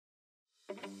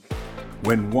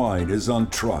When wine is on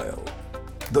trial,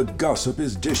 the gossip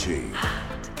is dishy.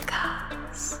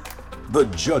 The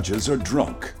judges are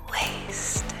drunk.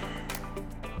 Wasted.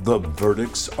 The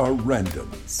verdicts are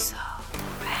random. So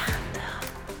random.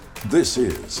 This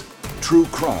is True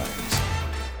Crimes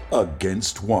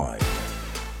Against Wine.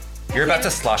 You're about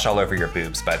to slosh all over your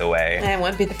boobs, by the way. And it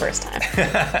wouldn't be the first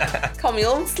time. Call me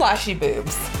old sloshy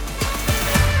boobs.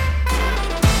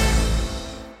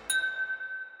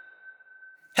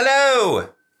 Hello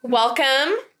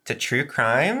Welcome to True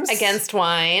Crimes Against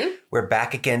Wine. We're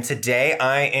back again today.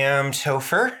 I am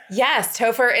Topher. Yes,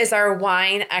 Topher is our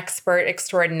wine expert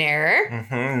extraordinaire.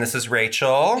 And this is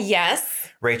Rachel. Yes.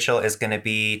 Rachel is going to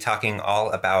be talking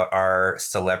all about our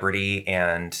celebrity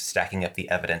and stacking up the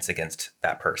evidence against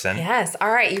that person. Yes. All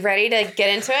right. You ready to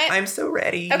get into it? I'm so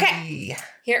ready. Okay.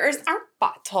 Here is our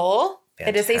bottle.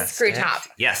 Fantastic. It is a screw top.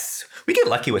 Yes. We get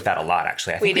lucky with that a lot,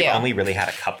 actually. I think We do. we've only really had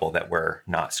a couple that were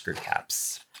not screw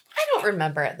caps. I don't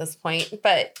remember at this point,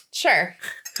 but sure.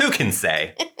 Who can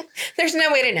say? There's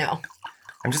no way to know.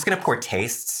 I'm just going to pour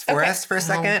tastes for us for a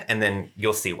second, and then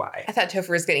you'll see why. I thought Topher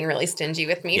was getting really stingy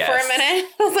with me Yes. for a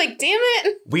minute. I was like, damn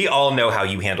it. We all know how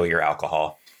you handle your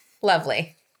alcohol.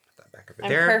 Lovely. Put that back over I'm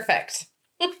there. perfect.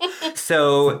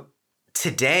 So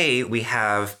today we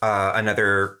have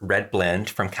another red blend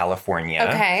from California.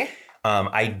 Okay.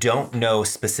 I don't know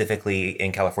specifically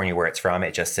in California where it's from.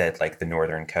 It just said like the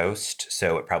northern coast.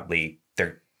 So it probably,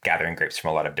 they're gathering grapes from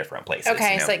a lot of different places. Okay.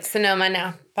 you It's know? like Sonoma,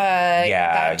 Napa,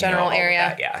 yeah, that general all of area.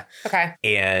 that, yeah. Okay.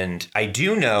 And I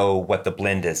do know what the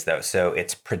blend is though. So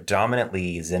it's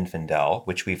predominantly Zinfandel,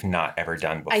 which we've not ever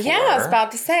done before. Yeah, I was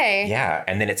about to say. Yeah.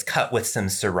 And then it's cut with some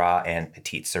Syrah and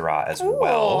Petite Syrah as Ooh.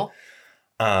 well.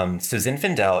 So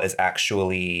Zinfandel is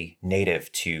actually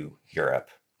native to Europe.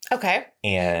 Okay.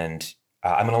 And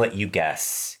I'm going to let you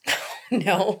guess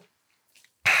No.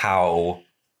 how,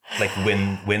 like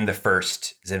when the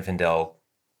first Zinfandel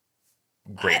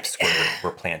grapes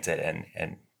were planted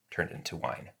and turned into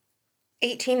wine.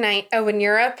 1890. Oh, in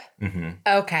Europe? Mm-hmm.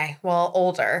 Okay. Well,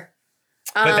 older.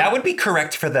 But that would be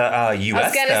correct for the U.S. I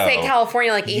was going to say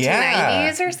California, like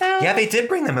 1890s or so. Yeah, they did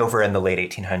bring them over in the late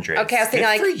 1800s. Okay, I was thinking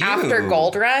Good like for after you.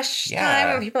 Gold Rush Yeah.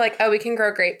 time, when people are like, oh, we can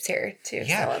grow grapes here too.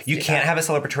 Yeah, so let's you do can't that. have a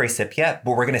celebratory sip yet,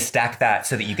 but we're going to stack that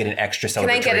so that you get an extra Can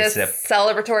I celebratory get a sip.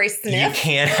 celebratory sniff? You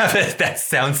can't have it. That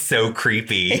sounds so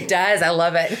creepy. It does. I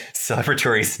love it.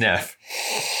 Celebratory sniff.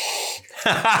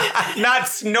 Not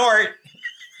snort.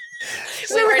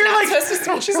 We were not supposed to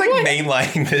snort. She's like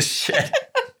mainlining this shit.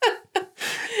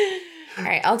 All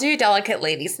right, I'll do delicate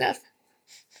lady sniff.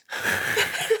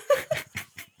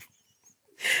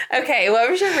 Okay, what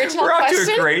was your original We're off question?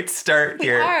 to a great start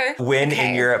here. are. When Okay.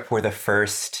 in Europe were the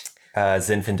first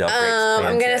Zinfandel grapes planted?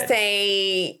 I'm going to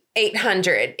say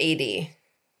 800 AD.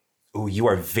 Ooh, you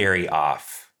are very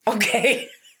off. Okay.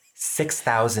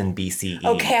 6,000 BCE.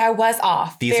 Okay, I was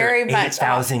off. These Very are much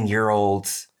off. 8,000-year-old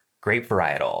grape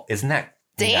varietal. Isn't that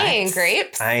Dang, nuts?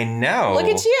 grapes. I know. Look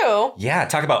at you. Yeah,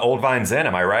 talk about old vine zen,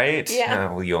 am I right? Yeah.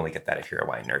 Well, you only get that if you're a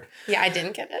wine nerd. Yeah, I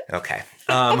didn't get it. Okay.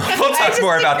 We'll talk just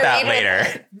more about that agreed with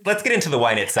later. Let's get into the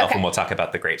wine itself Okay. and we'll talk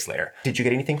about the grapes later. Did you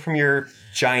get anything from your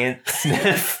giant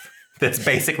sniff? That's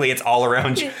basically it's all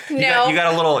around you. No. You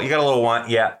got a little one.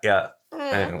 Yeah.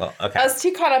 Well, okay. I was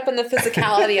too caught up in the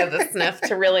physicality of the sniff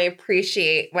to really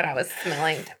appreciate what I was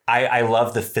smelling. I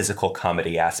love the physical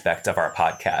comedy aspect of our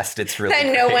podcast. It's really That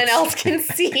no great. one else can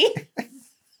see.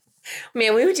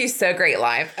 Man, we would do so great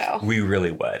live, though. We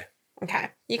really would. Okay.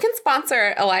 You can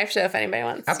sponsor a live show if anybody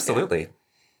wants to. Absolutely.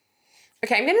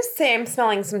 Okay, I'm going to say I'm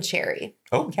smelling some cherry.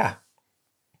 Oh, yeah.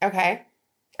 Okay.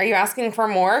 Are you asking for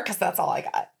more? Because that's all I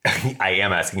got. I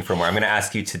am asking for more. I'm going to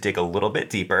ask you to dig a little bit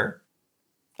deeper.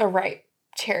 Oh, right.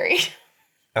 Cherry.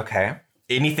 Okay.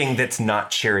 Anything that's not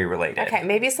cherry related. Okay,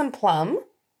 maybe some plum.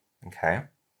 Okay. Are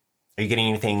you getting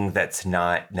anything that's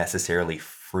not necessarily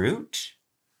fruit?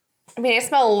 I mean, I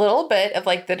smell a little bit of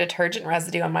like the detergent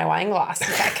residue on my wine glass. Does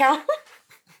that count?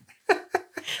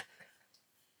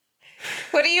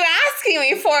 What are you asking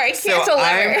me for? I can't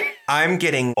deliver. I'm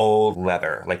getting old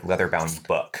leather, like leather-bound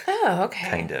book, Oh, okay.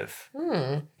 kind of.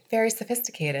 Very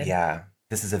sophisticated. Yeah.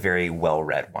 This is a very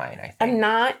well-read wine, I think. I'm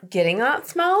not getting that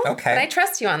smell. Okay. But I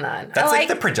trust you on that. That's I like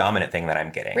the predominant thing that I'm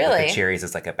getting. With Really? the cherries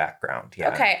is like a background.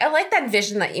 Yeah. Okay. I like that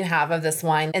vision that you have of this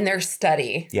wine in their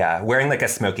study. Yeah. Wearing like a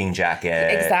smoking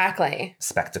jacket. Exactly.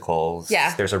 Spectacles.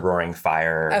 Yeah. There's a roaring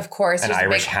fire. Of course. An there's a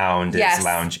Irish big- hound Yes. is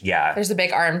lounge. Yeah. There's a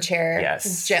big armchair. Yes.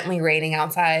 It's gently raining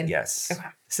outside. Yes. Okay.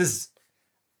 This is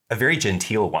a very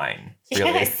genteel wine,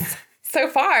 really. Yes. So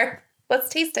far. Let's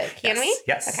taste it. Can we?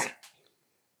 Yes. Okay.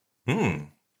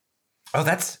 Oh,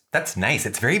 that's nice.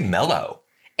 It's very mellow.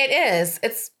 It is.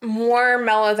 It's more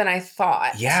mellow than I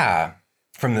thought. Yeah.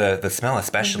 From the smell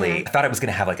especially. I thought it was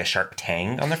going to have like a sharp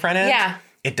tang on the front end. Yeah.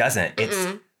 It doesn't. It's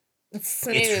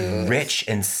smooth. It's rich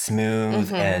and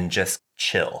smooth and just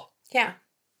chill. Yeah.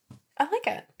 I like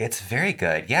it. It's very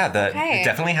good. Yeah, it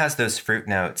definitely has those fruit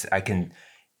notes. I can,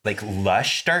 like,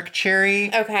 lush dark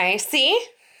cherry. Okay. See?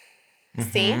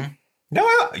 See? No,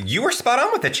 you were spot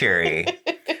on with the cherry.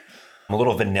 A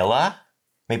little vanilla,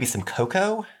 maybe some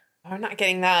cocoa. I'm not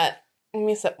getting that. Let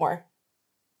me sip more.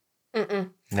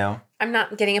 No? I'm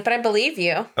not getting it, but I believe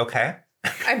you. Okay.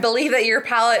 I believe that your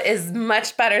palate is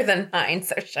much better than mine,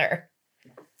 so sure.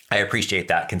 I appreciate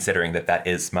that, considering that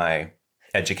is my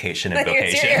education and It's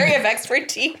vocation. your area of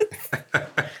expertise.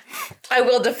 I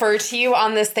will defer to you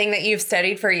on this thing that you've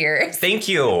studied for years. Thank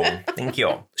you. Thank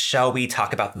you. Shall we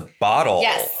talk about the bottle?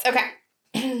 Yes.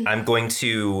 Okay. I'm going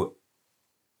to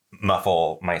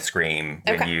muffle my scream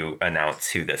when you announce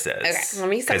who this is. Okay. Let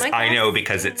me set my Because I glass. know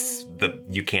because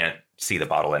you can't see the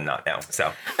bottle and not know.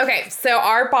 So Okay. So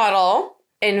our bottle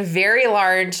in very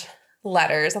large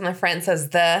letters on the front says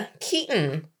the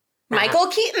Keaton. Michael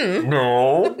Keaton.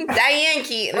 no. Diane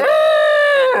Keaton.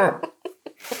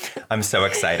 I'm so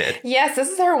excited. Yes, this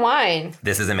is her wine.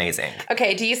 This is amazing.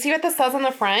 Okay. Do you see what this says on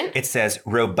the front? It says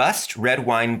robust red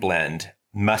wine blend,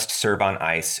 must serve on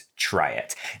ice, try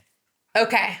it.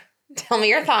 Okay. Tell me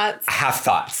your thoughts. I have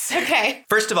thoughts. Okay.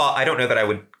 First of all, I don't know that I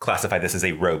would classify this as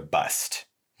a robust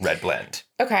red blend.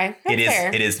 Okay. That's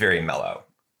fair. It is very mellow.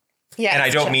 Yeah. And I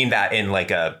don't mean that in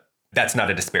like that's not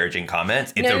a disparaging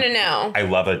comment. It's No. I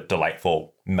love a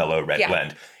delightful mellow red Yeah.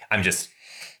 blend.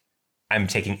 I'm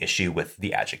taking issue with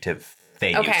the adjective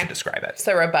they used to describe it.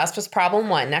 So robust was problem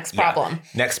one. Next problem. Yeah.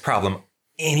 Next problem.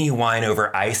 Any wine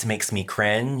over ice makes me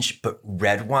cringe, but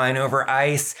red wine over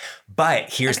ice. But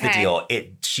here's the deal.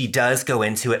 She does go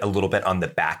into it a little bit on the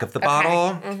back of the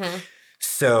bottle.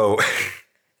 So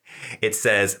it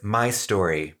says, My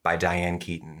Story by Diane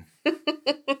Keaton.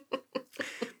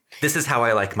 This is how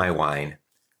I like my wine.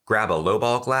 Grab a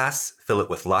lowball glass, fill it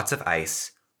with lots of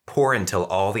ice, pour until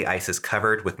all the ice is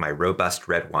covered with my robust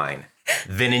red wine.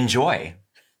 Then enjoy.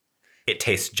 It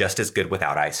tastes just as good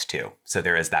without ice, too. So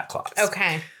there is that clause.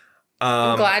 Okay.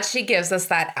 I'm glad she gives us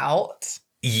that out.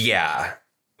 Yeah.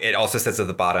 It also says at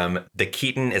the bottom, the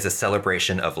Keaton is a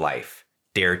celebration of life.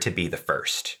 Dare to be the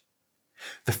first.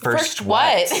 The first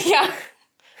what? Yeah.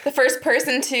 The first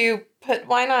person to put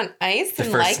wine on ice The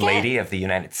and first like lady of the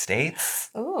United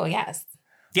States. Oh, yes.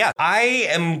 Yeah, I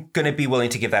am going to be willing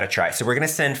to give that a try. So we're going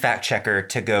to send Fact Checker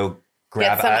to go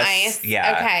grab Get some us. ice.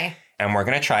 Yeah. Okay. And we're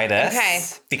going to try this. Okay.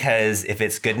 Because if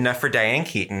it's good enough for Diane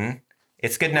Keaton,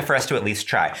 it's good enough for us to at least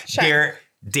try. Sure.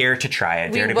 Dare to try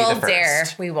it. Dare to We be will the first. dare.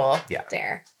 We will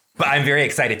dare. But I'm very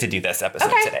excited to do this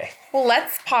episode today. Well,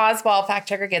 let's pause while Fact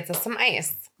Checker gets us some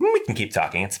ice. We can keep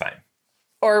talking. It's fine.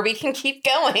 Or we can keep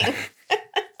going.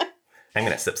 I'm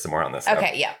going to sip some more on this.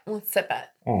 Okay, yeah. Let's sip it.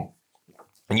 Though.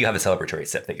 And you have a celebratory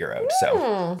sip that you're owed.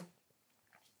 So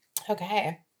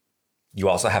Okay. you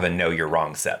also have a know you're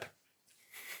wrong sip.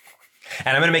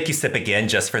 And I'm going to make you sip again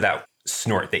just for that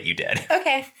snort that you did.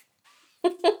 Okay.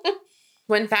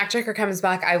 When Fact Checker comes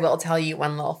back, I will tell you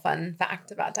one little fun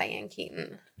fact about Diane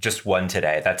Keaton. Just one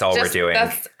today. That's all we're doing.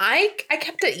 I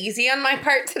kept it easy on my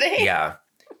part today. Yeah.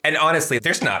 And honestly,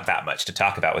 there's not that much to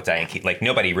talk about with Diane Keaton. Like,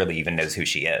 nobody really even knows who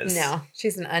she is. No,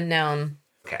 she's an unknown.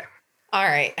 Okay. All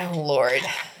right. Oh, Lord.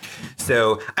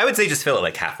 So I would say just fill it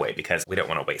like halfway because we don't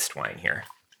want to waste wine here.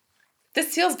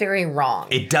 This feels very wrong.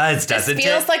 It does, doesn't it? This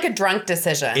feels like a drunk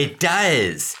decision. It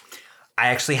does. I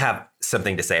actually have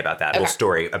something to say about that little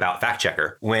story about Fact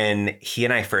Checker. When he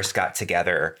and I first got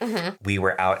together, we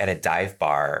were out at a dive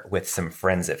bar with some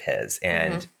friends of his,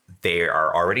 and they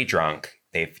are already drunk.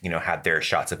 They've, had their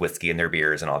shots of whiskey and their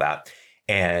beers and all that.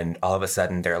 And all of a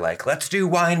sudden they're like, let's do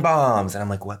wine bombs. And I'm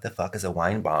like, what the fuck is a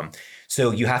wine bomb?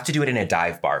 So you have to do it in a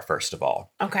dive bar, first of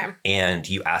all. Okay. And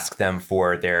you ask them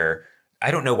for I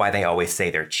don't know why they always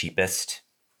say their cheapest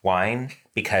wine,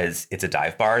 because it's a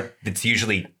dive bar. It's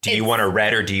usually, do you want a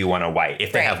red or do you want a white?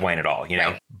 If they have wine at all,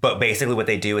 Right. But basically what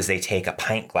they do is they take a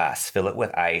pint glass, fill it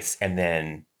with ice, and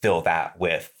then fill that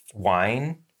with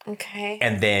wine. Okay.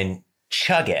 And then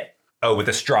chug it. Oh, with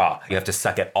a straw. You have to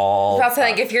suck it all. Also,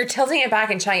 like, if you're tilting it back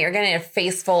and chugging, you're getting a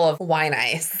face full of wine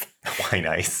ice. Wine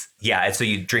ice. Yeah, and so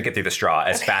you drink it through the straw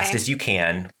as fast as you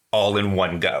can, all in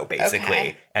one go, basically.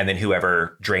 Okay. And then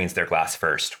whoever drains their glass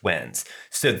first wins.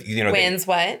 So, Wins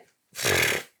what?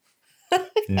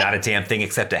 Not a damn thing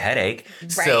except a headache.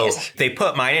 Right. So they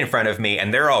put mine in front of me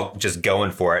and they're all just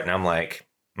going for it. And I'm like,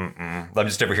 I'm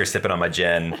just over here sipping on my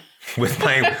gin with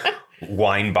my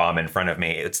wine bomb in front of me.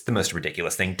 It's the most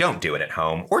ridiculous thing. Don't do it at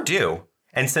home, or do.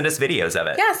 And send us videos of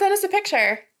it. Yeah, send us a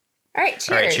picture. All right, cheers.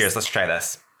 All right, cheers. Let's try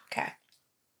this. Okay.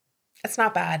 It's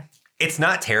not bad. It's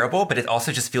not terrible, but it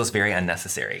also just feels very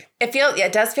unnecessary.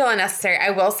 It does feel unnecessary.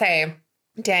 I will say,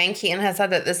 Diane Keaton has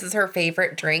said that this is her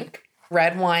favorite drink,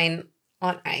 red wine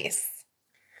on ice.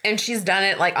 And she's done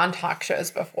it like on talk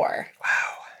shows before.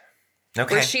 Wow.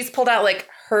 Okay. Where she's pulled out like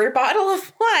her bottle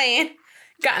of wine,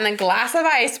 gotten a glass of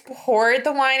ice, poured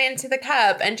the wine into the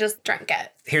cup, and just drank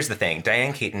it. Here's the thing.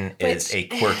 Diane Keaton is a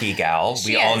quirky gal.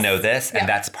 We all know this, and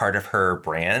that's part of her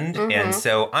brand. And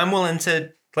so I'm willing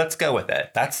to, let's go with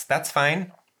it. That's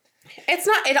fine.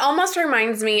 It almost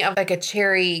reminds me of like a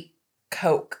cherry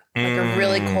Coke, like a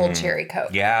really cold cherry Coke.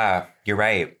 Yeah, you're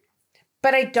right.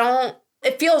 But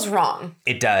it feels wrong.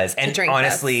 It does. And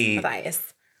honestly, with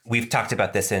ice. We've talked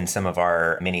about this in some of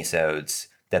our mini-sodes,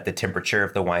 that the temperature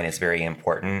of the wine is very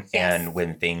important. Yes. And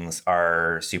when things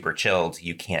are super chilled,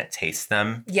 you can't taste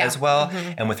them as well.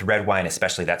 And with red wine,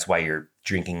 especially, that's why you're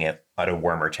drinking it at a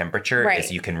warmer temperature,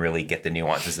 is you can really get the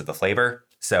nuances of the flavor.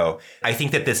 So I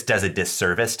think that this does a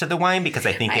disservice to the wine because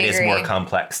I think it is more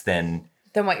complex than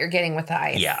what you're getting with the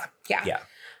ice. Yeah.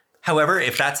 However,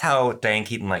 if that's how Diane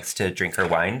Keaton likes to drink her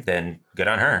wine, then good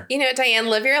on her. You know, Diane,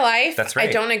 live your life. That's right.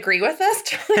 I don't agree with this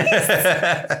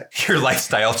choice. Your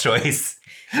lifestyle choice.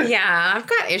 Yeah, I've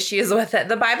got issues with it.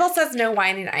 The Bible says no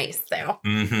wine and ice, though.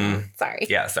 Sorry.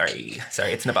 Yeah, sorry.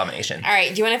 It's an abomination. All right,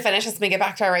 do you want to finish this and we get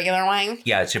back to our regular wine?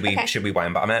 Yeah, should we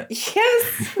wine bomb it?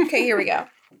 Yes. Okay, here we go.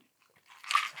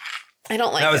 I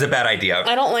don't like That was a bad idea.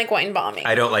 I don't like wine bombing.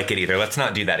 I don't like it either. Let's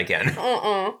not do that again.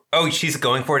 Oh, she's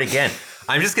going for it again.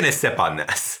 I'm just going to sip on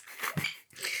this.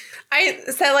 I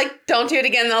said, like, don't do it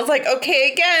again. And I was like,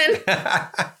 okay, again.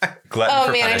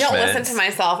 Oh, man, I don't listen to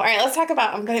myself. All right,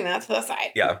 I'm putting that to the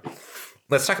side. Yeah.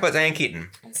 Let's talk about Diane Keaton.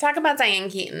 Let's talk about Diane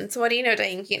Keaton. So what do you know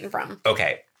Diane Keaton from?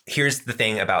 Okay. Here's the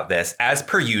thing about this. As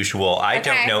per usual, I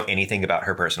don't know anything about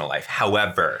her personal life.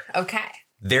 However,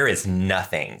 there is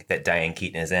nothing that Diane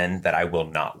Keaton is in that I will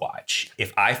not watch.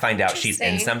 If I find out she's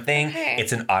in something,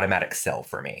 it's an automatic sell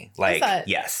for me. Like,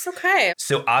 yes. Okay.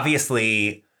 So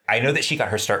obviously, I know that she got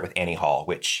her start with Annie Hall,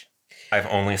 which I've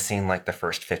only seen like the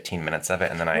first 15 minutes of it,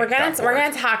 and then we're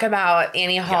gonna talk about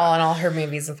Annie Hall and all her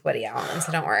movies with Woody Allen,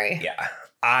 so don't worry. Yeah.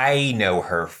 I know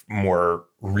her more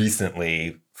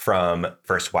recently from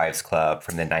First Wives Club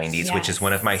from the 90s, which is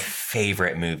one of my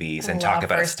favorite movies, and talk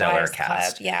about a stellar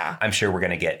cast. Club. Yeah. I'm sure we're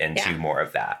going to get into more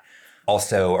of that.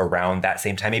 Also, around that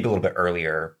same time, maybe a little bit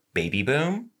earlier, Baby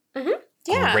Boom.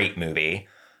 Yeah. Great movie.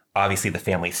 Obviously, The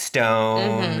Family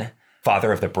Stone.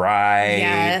 Father of the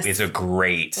Bride is a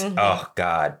great, oh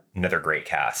God, another great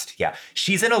cast. Yeah.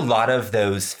 She's in a lot of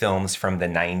those films from the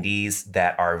 90s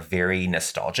that are very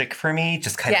nostalgic for me.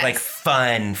 Just kind of like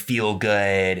fun, feel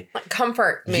good. Like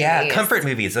comfort movies. Yeah, comfort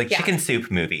movies, like chicken soup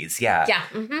movies. Yeah.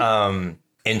 Yeah.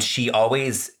 And she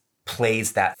always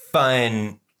plays that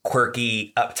fun,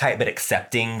 quirky, uptight, but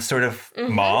accepting sort of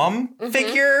mom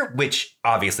figure, which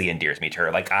obviously endears me to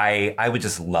her. Like I would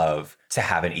just love to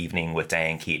have an evening with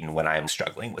Diane Keaton when I'm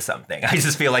struggling with something. I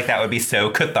just feel like that would be so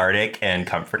cathartic and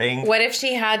comforting. What if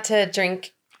she had to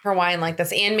drink her wine like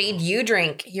this and made you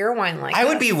drink your wine like this? I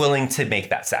would be willing to make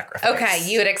that sacrifice. Okay,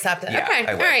 you would accept it. Yeah, okay,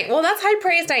 all right. Well, that's high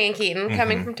praise, Diane Keaton,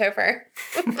 coming from Topher.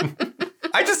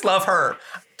 I just love her.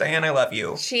 Diane, I love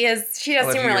you. She does seem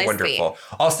really wonderful.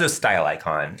 Sweet. Also, style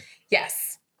icon. Yes.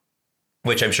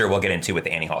 Which I'm sure we'll get into with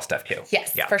the Annie Hall stuff too.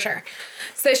 Yes, for sure.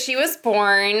 So she was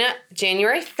born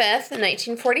January 5th,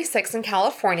 1946 in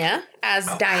California as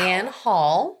Diane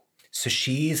Hall. So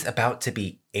she's about to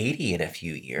be 80 in a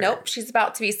few years. Nope, she's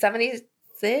about to be 76.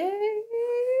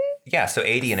 Yeah, so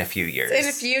 80 in a few years. In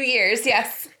a few years,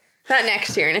 yes. Not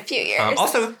next year, in a few years.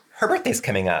 Also, her birthday's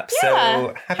coming up. Yeah.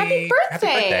 So happy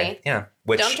birthday. Yeah.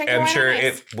 Which I'm sure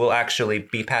it will actually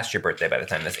be past your birthday by the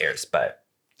time this airs, but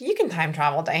you can time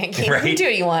travel, Diane Keaton. Right? You do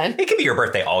what you want. It can be your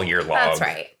birthday all year long. That's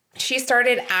right. She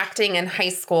started acting in high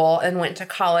school and went to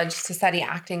college to study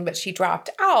acting, but she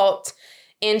dropped out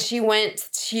and she went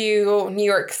to New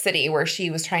York City where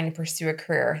she was trying to pursue a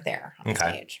career there on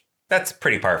stage. That's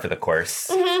pretty par for the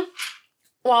course.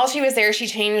 While she was there, she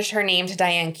changed her name to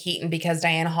Diane Keaton because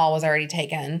Diane Hall was already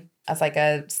taken as like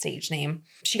a stage name.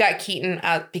 She got Keaton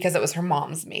because it was her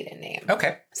mom's maiden name.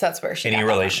 Okay. So that's where she got Any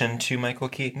that relation to Michael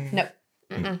Keaton? Nope.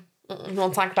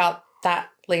 We'll talk about that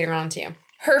later on too.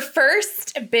 Her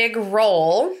first big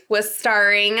role was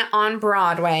starring on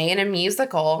Broadway in a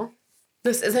musical.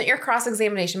 This isn't your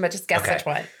cross-examination, but just guess which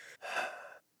one.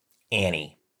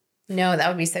 Annie. No, that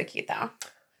would be so cute though.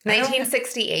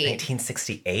 1968.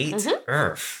 1968?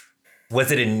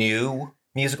 Was it a new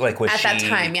musical? Like was At that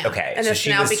time, yeah. Okay. And it's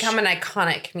now become an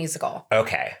iconic musical.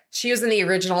 Okay. She was in the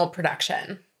original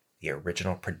production. the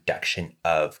original production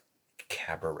of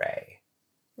Cabaret?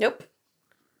 Nope.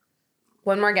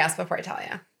 One more guess before I tell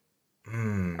you.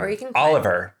 Or you can...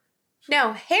 Oliver.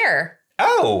 No, Hair.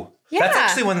 Oh, Yeah. That's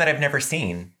actually one that I've never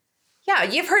seen. Yeah,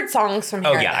 you've heard songs from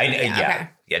Hair. Oh, yeah. Okay.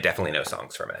 Yeah, definitely know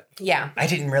songs from it. Yeah. I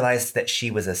didn't realize that she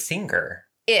was a singer.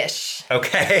 Ish.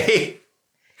 Okay.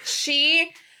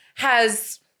 She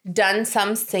has done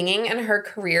some singing in her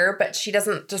career, but she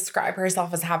doesn't describe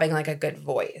herself as having like a good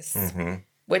voice,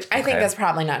 which I think is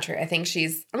probably not true. I think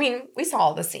we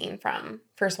saw the scene from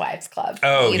First Wives Club.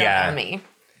 Oh, You yeah. Don't Know Me.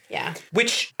 Yeah.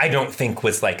 Which I don't think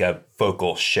was like a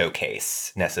vocal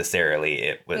showcase necessarily.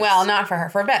 It was. Well, not for her,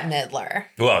 for Bette Midler.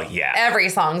 Well, yeah. Every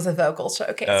song's a vocal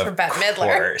showcase for Bette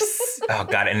Midler. Of course. Oh,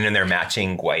 God. And then they're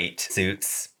matching white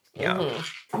suits. Yeah.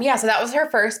 Yeah, so that was her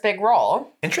first big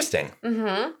role. Interesting.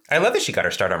 I love that she got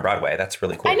her start on Broadway. That's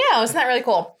really cool. I know. Isn't that really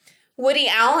cool? Woody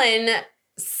Allen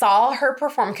saw her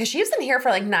perform because she was in here for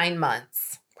like 9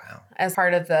 months. Wow. As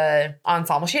part of the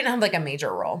ensemble. She didn't have like a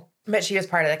major role, but she was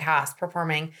part of the cast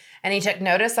performing. And he took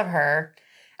notice of her.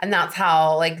 And that's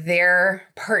how like their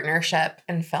partnership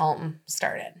in film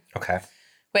started. Okay.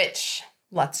 Which,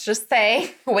 let's just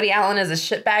say, Woody Allen is a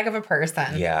shitbag of a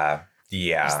person. Yeah.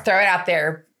 Yeah. Just throw it out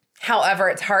there. However,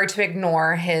 it's hard to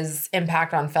ignore his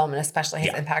impact on film and especially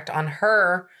his impact on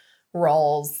her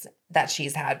roles that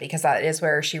she's had, because that is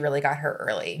where she really got her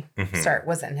early start,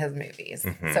 was in his movies.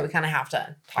 So we kind of have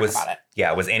to talk about it.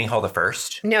 Yeah. Was Annie Hall the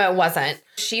first? No, it wasn't.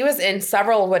 She was in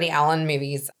several Woody Allen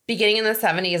movies beginning in the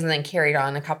 70s and then carried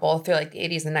on a couple through like the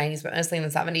 80s and 90s, but mostly in the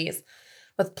 70s,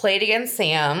 with Played Against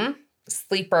Sam,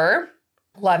 Sleeper,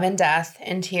 Love and Death,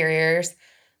 Interiors,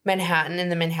 Manhattan,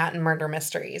 and the Manhattan Murder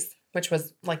Mysteries, which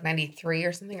was like 93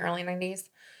 or something, early 90s.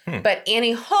 But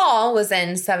Annie Hall was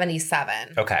in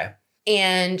 77. Okay.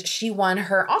 And she won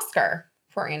her Oscar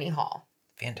for Annie Hall.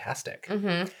 Fantastic.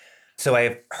 So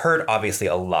I've heard obviously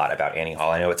a lot about Annie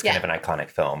Hall. I know it's kind of an iconic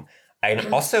film.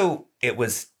 And also it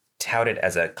was touted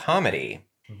as a comedy,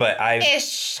 but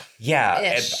Ish.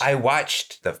 I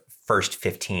watched the first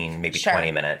 15, maybe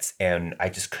 20 minutes, and I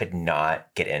just could not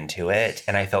get into it.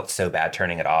 And I felt so bad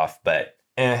turning it off, but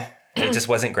it just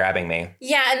wasn't grabbing me.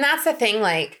 Yeah, and that's the thing.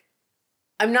 Like,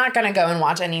 I'm not going to go and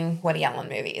watch any Woody Allen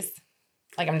movies.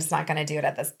 Like, I'm just not going to do it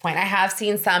at this point. I have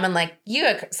seen some, and like, you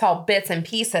saw bits and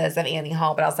pieces of Annie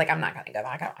Hall, but I was like, I'm not going to go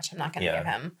back and watch. I'm not going to give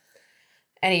him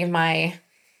any of my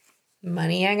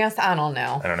money, I guess. I don't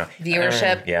know.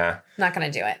 Viewership. Yeah. Not going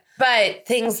to do it. But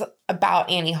things about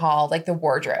Annie Hall, like the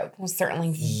wardrobe, was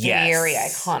certainly very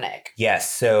iconic. Yes.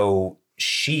 So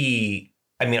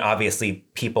obviously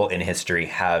people in history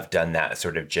have done that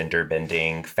sort of gender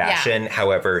bending fashion.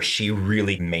 However, she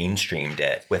really mainstreamed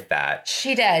it with that.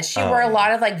 She did. She wore a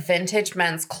lot of like vintage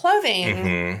men's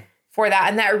clothing for that.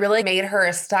 And that really made her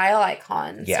a style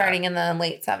icon starting in the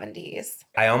late 70s.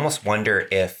 I almost wonder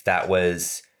if that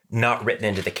was not written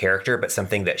into the character, but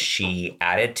something that she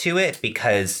added to it,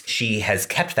 because she has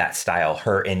kept that style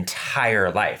her entire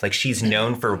life. Like, she's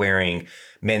known for wearing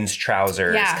men's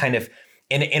trousers, kind of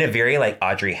in a very like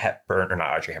Katharine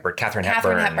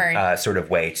Hepburn sort of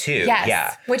way too. Yes.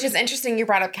 Yeah. Which is interesting. You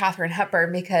brought up Katharine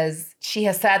Hepburn because she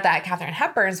has said that Katharine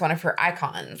Hepburn is one of her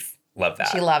icons. Love that.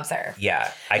 She loves her.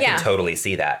 Yeah. I can totally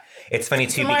see that. It's funny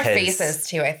too, Similar because faces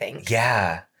too, I think.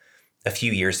 Yeah. A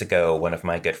few years ago, one of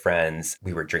my good friends,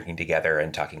 we were drinking together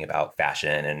and talking about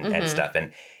fashion and stuff.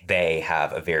 And they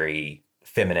have a very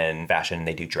feminine fashion.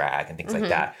 They do drag and things like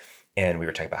that. And we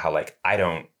were talking about how, like, I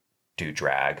don't do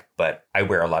drag, but I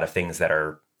wear a lot of things that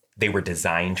they were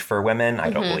designed for women.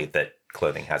 I don't believe that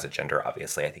clothing has a gender,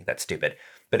 obviously. I think that's stupid.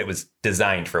 But it was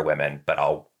designed for women, but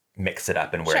I'll mix it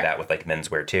up and wear that with like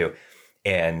menswear too.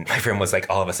 And my friend was like,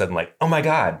 all of a sudden, like, oh my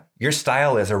God, your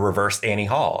style is a reverse Annie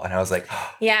Hall. And I was like,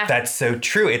 that's so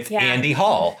true. It's Andy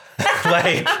Hall.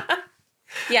 Like,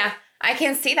 yeah, I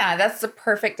can see that. That's the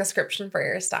perfect description for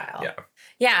your style. Yeah.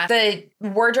 Yeah. The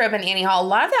wardrobe in Annie Hall, a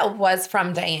lot of that was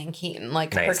from Diane Keaton,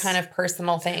 like her kind of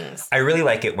personal things. I really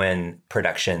like it when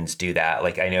productions do that.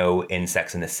 Like, I know in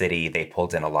Sex and the City, they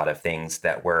pulled in a lot of things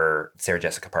that were Sarah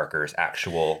Jessica Parker's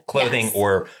actual clothing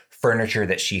or furniture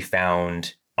that she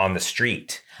found on the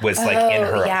street, was like in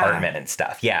her apartment and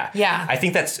stuff. Yeah. Yeah. I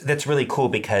think that's really cool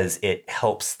because it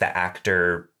helps the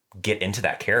actor get into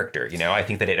that character. You know, I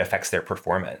think that it affects their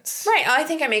performance. Right. I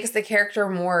think it makes the character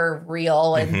more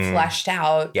real and fleshed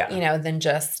out, you know, than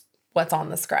just what's on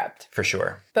the script. For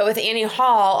sure. But with Annie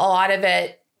Hall, a lot of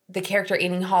it, the character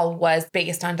Annie Hall was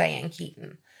based on Diane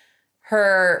Keaton.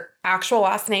 Her actual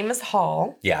last name is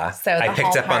Hall. Yeah. So I picked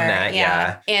Hall up on that.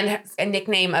 Yeah. And a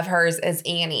nickname of hers is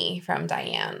Annie from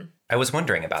Diane. I was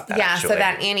wondering about that. Yeah, actually. so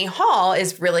that Annie Hall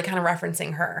is really kind of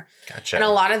referencing her. Gotcha. And a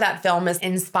lot of that film is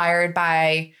inspired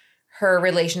by her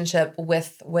relationship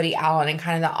with Woody Allen and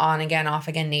kind of the on again, off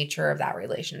again nature of that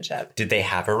relationship. Did they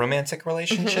have a romantic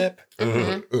relationship?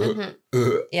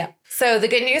 Yeah. So the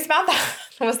good news about that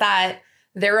was that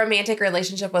their romantic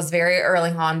relationship was very early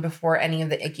on before any of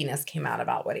the ickiness came out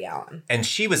about Woody Allen. And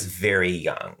she was very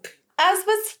young. As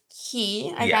was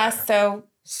he, I Yeah. guess.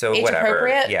 So Age whatever.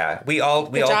 appropriate. Yeah. We all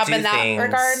do job in that things.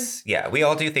 regard. Yeah. We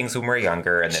all do things when we're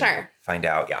younger and then Sure. find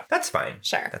out. Yeah. That's fine.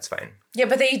 Sure. That's fine. Yeah,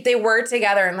 but they were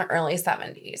together in the early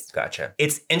 70s. Gotcha.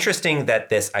 It's interesting that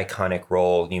this iconic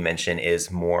role you mentioned is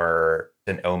more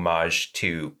an homage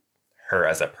to her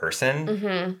as a person.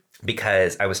 Mm-hmm.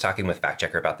 Because I was talking with Fact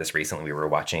Checker about this recently. We were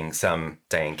watching some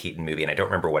Diane Keaton movie and I don't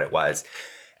remember what it was.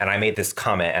 And I made this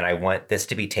comment and I want this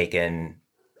to be taken.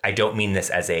 I don't mean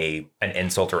this as an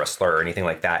insult or a slur or anything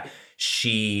like that.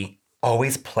 She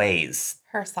always plays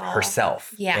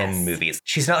herself Yes. in movies.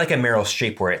 She's not like a Meryl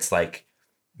Streep where it's like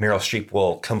Meryl Streep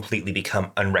will completely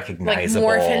become unrecognizable.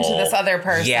 Like morph into this other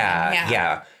person.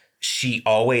 Yeah. She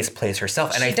always plays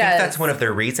herself. And I think that's one of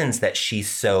the reasons that she's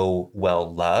so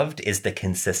well loved is the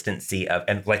consistency of,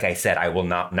 and like I said, I will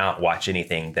not watch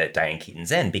anything that Diane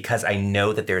Keaton's in because I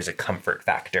know that there's a comfort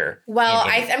factor. Well,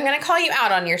 I'm going to call you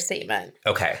out on your statement.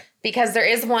 Okay. Because there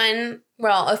is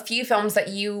a few films that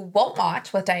you won't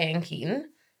watch with Diane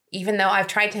Keaton, even though I've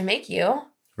tried to make you.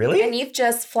 Really? And you've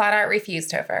just flat out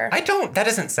refused Topher. That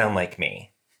doesn't sound like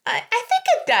me. I think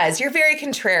it does. You're very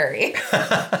contrary.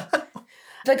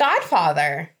 The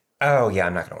Godfather. Oh, yeah,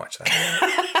 I'm not going to watch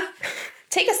that.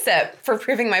 Take a sip for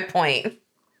proving my point.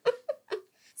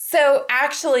 So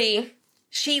actually,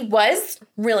 she was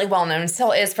really well known,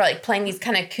 still is, for like playing these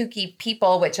kind of kooky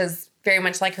people, which is very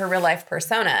much like her real life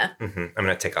persona. Mm-hmm. I'm going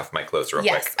to take off my clothes real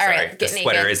Yes, quick. all Sorry. right, The get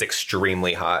sweater naked. is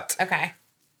extremely hot. Okay.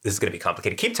 This is going to be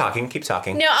complicated. Keep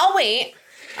talking. No, I'll wait.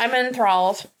 I'm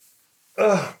enthralled.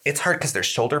 Ugh, it's hard because there's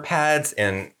shoulder pads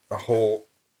and a whole...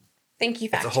 Thank you,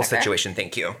 Fact It's a whole Checker. situation.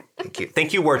 Thank you.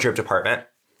 Thank you, wardrobe department.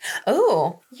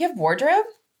 Oh, you have wardrobe?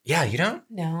 Yeah, you don't?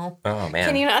 No. Oh, man.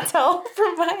 Can you not tell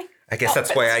from my... I guess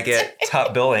that's why I get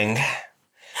top billing.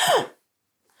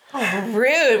 Oh,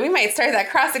 rude. We might start that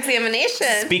cross-examination.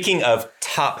 Speaking of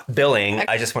top billing,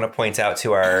 I just want to point out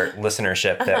to our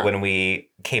listenership that when we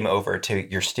came over to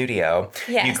your studio,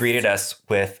 Yes. you greeted us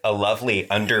with a lovely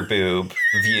underboob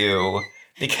view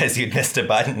because you'd missed a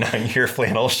button on your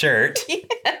flannel shirt.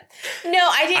 No,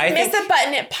 I didn't I miss think- a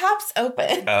button. It pops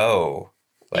open. Oh,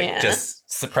 Yeah.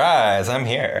 just surprise, I'm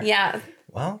here. Yeah.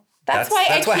 Well, That's that's why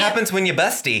I what can't- happens when you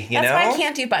busty, you That's know? why I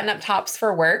can't do button-up tops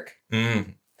for work.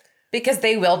 Because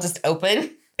they will just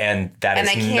open. And that And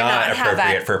I is cannot not have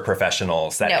appropriate that. for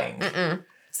professional setting. No.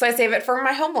 So I save it for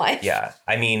my home life. Yeah.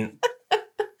 I mean,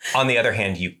 on the other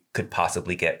hand, you could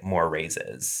possibly get more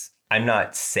raises. I'm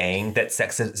not saying that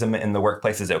sexism in the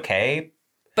workplace is okay,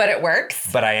 But it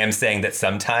works. but I am saying that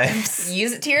sometimes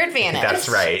Use it to your advantage. that's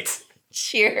right.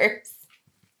 Cheers.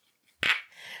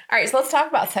 All right, so let's talk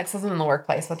about sexism in the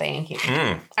workplace with Diane Keaton.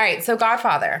 All right, so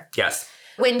Godfather. Yes.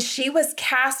 When she was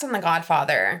cast in The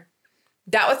Godfather,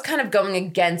 that was kind of going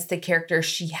against the character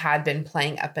she had been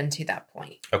playing up until that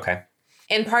point. Okay.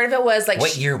 And part of it was like...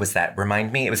 What year was that?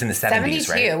 Remind me. It was in the 70s,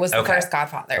 72 right? was the Okay. first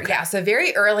Godfather. Okay. Yeah, so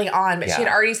very early on, but she had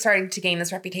Yeah. already started to gain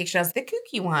this reputation as the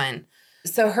kooky one.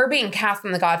 So her being cast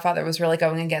in The Godfather was really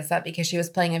going against that because she was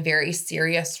playing a very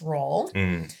serious role.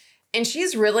 Mm. And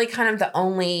she's really kind of the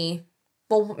only,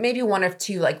 well, maybe one of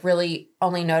two, like really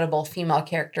only notable female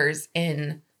characters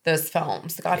in those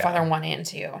films, The Godfather 1 and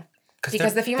 2.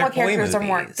 Because the female they're boy characters are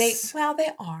more, movies. they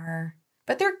are,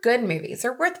 but they're good movies.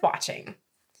 They're worth watching.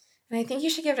 And I think you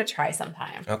should give it a try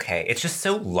sometime. Okay. It's just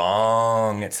so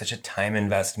long. It's such a time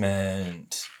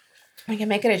investment. We can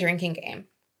make it a drinking game.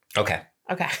 Okay.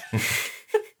 Okay.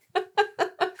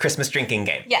 Christmas drinking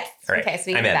game. Yes. All right. Okay, so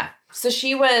we I'm can do in. that. So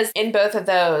she was in both of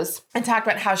those and talked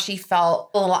about how she felt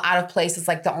a little out of place as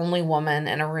like the only woman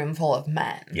in a room full of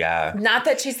men. Yeah. Not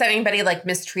that she said anybody like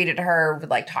mistreated her, would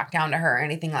like talk down to her or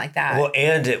anything like that. Well,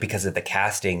 and because of the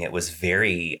casting, it was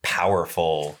very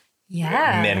powerful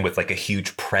yeah. men with like a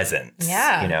huge presence.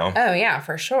 Yeah. You know? Oh, yeah,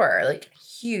 for sure. Like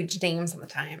huge names at the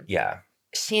time. Yeah.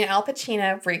 She and Al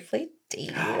Pacino briefly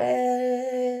dated.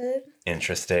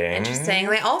 Interesting. Interesting.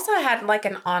 They also had like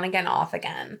an on again, off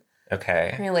again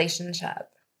Okay. relationship.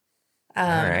 All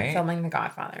right. Filming the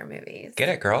Godfather movies. Get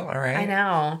it, girl. All right. I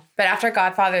know. But after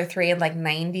Godfather 3 in like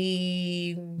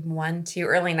 91, 2,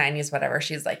 early 90s, whatever,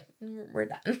 she's like, we're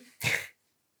done.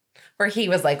 Or he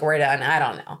was like, we're done. I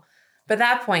don't know. But at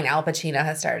that point, Al Pacino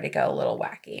has started to go a little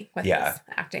wacky with his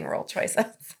acting role choices.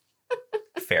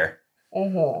 Fair.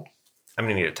 Mm-hmm. I'm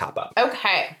going to need a top up.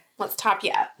 Okay, let's top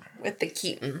you up with the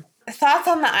Keaton. Thoughts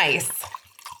on the ice?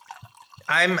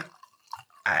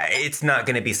 It's not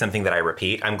going to be something that I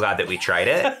repeat. I'm glad that we tried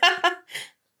it.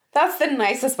 That's the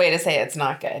nicest way to say it's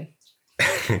not good.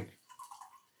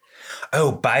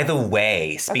 Oh, by the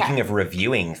way, speaking of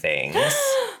reviewing things,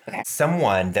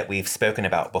 someone that we've spoken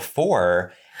about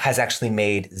before has actually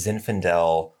made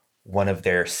Zinfandel one of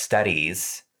their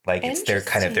studies. Like it's their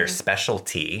kind of their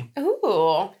specialty.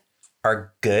 Ooh.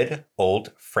 Our good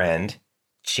old friend,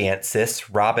 Jancis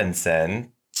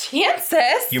Robinson.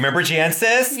 Jancis? You remember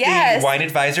Jancis? Yes. The wine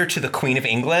advisor to the Queen of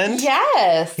England?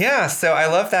 Yes. Yeah, so I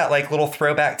love that like little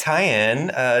throwback tie-in.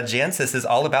 Jancis is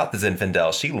all about the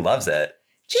Zinfandel. She loves it.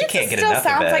 She can't get enough of it.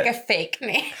 Still sounds like a fake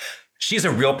name. She's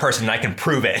a real person. I can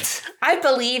prove it. I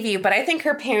believe you, but I think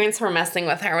her parents were messing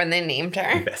with her when they named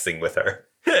her. Messing with her.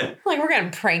 Like, we're going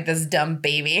to prank this dumb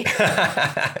baby.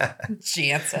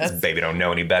 Jancis. This baby don't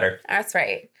know any better. That's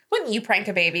right. Wouldn't you prank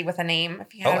a baby with a name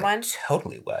if you had one? I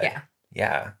totally would. Yeah.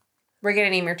 Yeah. We're going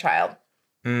to name your child.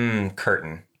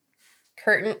 Curtin.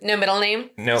 Curtin? No middle name?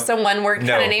 No. Just a one-word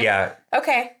kind of name? Yeah.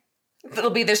 Okay.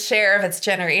 It'll be the share of its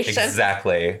generation.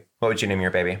 Exactly. What would you name your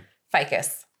baby?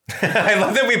 Ficus. I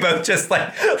love that we both just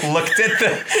like looked at the...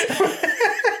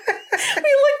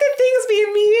 We looked at things we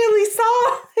immediately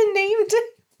saw and named it.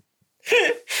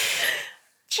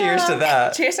 Cheers to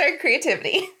that. Cheers to our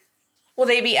creativity. Will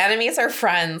they be enemies or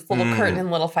friends? Little Curtin and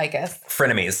little Ficus.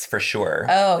 Frenemies, for sure.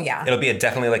 Oh, yeah. It'll be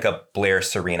definitely like a Blair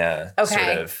Serena sort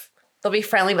of. They'll be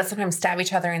friendly, but sometimes stab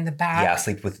each other in the back. Yeah,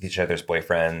 sleep with each other's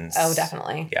boyfriends. Oh,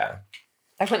 definitely. Yeah.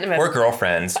 I wouldn't have Or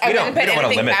girlfriends. I We don't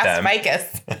want to limit them.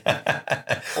 Ficus.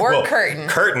 Or Curtin.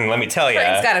 Curtin, let me tell you.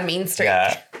 Curtin's got a mean streak.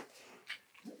 Yeah.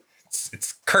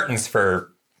 It's curtains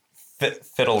for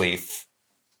fiddle leaf.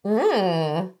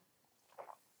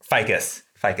 Ficus,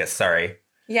 sorry.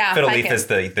 Yeah, Fiddle leaf is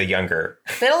the younger.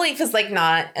 Fiddle leaf is like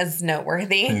not as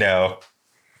noteworthy. No.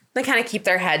 They kind of keep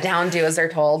their head down, do as they're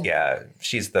told. Yeah,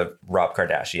 she's the Rob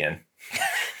Kardashian.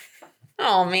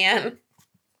 Oh, man.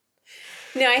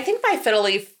 No, I think my Fiddle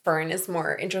Leaf Fern is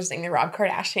more interesting than Rob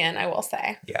Kardashian, I will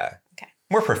say. Yeah. Okay.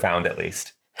 More profound, at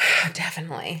least.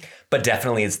 Definitely. But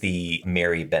definitely is the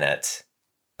Mary Bennett.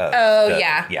 Yeah. Oh,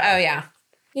 yeah.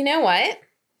 You know what?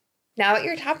 Now that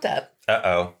you're topped up,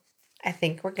 Uh-oh. I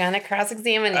think we're going to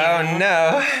cross-examine you. Oh,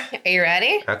 no. Are you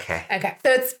ready? Okay. Okay.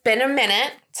 So it's been a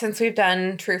minute since we've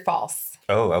done true-false.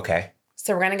 Oh, okay.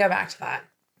 So we're going to go back to that.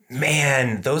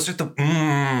 Man, those are the...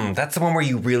 that's the one where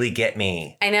you really get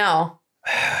me. I know.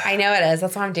 I know it is.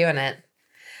 That's why I'm doing it.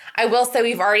 I will say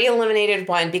we've already eliminated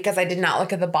one because I did not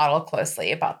look at the bottle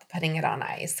closely about putting it on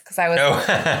ice because I was.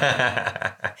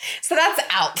 Oh. So that's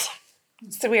out.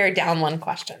 So we are down one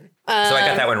question. So I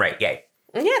got that one right. Yay.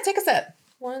 Yeah, take a sip.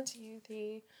 1, 2,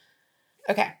 3.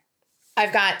 Okay.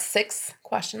 I've got 6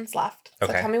 questions left. So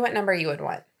tell me what number you would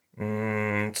want.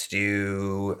 Let's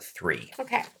do 3.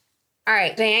 Okay. All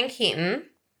right. Diane Keaton.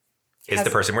 Is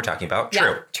the person we're talking about. True.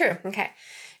 Yeah, true. Okay.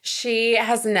 She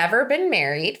has never been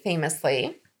married,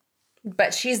 famously,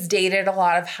 but she's dated a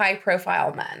lot of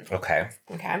high-profile men. Okay.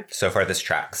 Okay. So far, this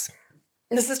tracks.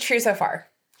 This is true so far.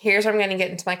 Here's where I'm going to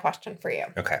get into my question for you.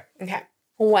 Okay. Okay.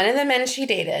 One of the men she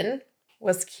dated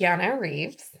was Keanu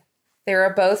Reeves. They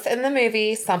were both in the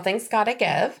movie Something's Gotta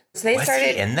Give. So they Was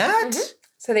he in that? Mm-hmm.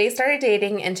 So they started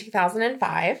dating in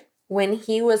 2005 when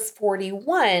he was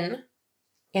 41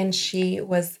 and she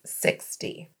was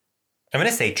 60. I'm going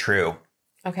to say true.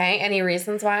 Okay. Any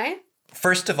reasons why?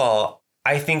 First of all,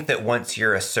 I think that once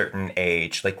you're a certain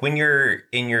age, like when you're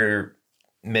in your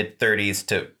mid 30s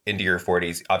to into your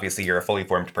 40s, obviously you're a fully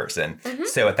formed person. Mm-hmm.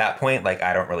 So at that point, like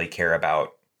I don't really care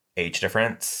about age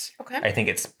difference. Okay. I think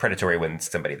it's predatory when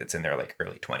somebody that's in their like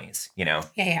early 20s, you know?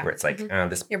 Yeah. Where it's like, oh,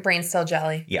 this. Your brain's still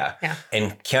jelly. Yeah. Yeah.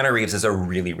 And Keanu Reeves is a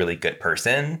really, really good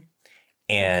person.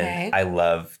 And I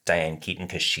love Diane Keaton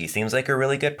because she seems like a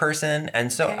really good person.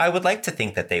 And so I would like to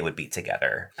think that they would be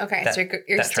together. Okay. So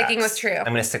you're sticking with true. I'm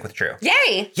going to stick with true.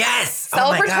 Yay. Yes.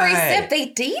 Celebratory sip. They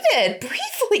dated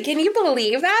briefly. Can you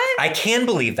believe that? I can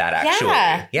believe that, actually.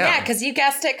 Yeah. Yeah, because you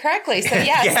guessed it correctly. So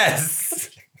yes.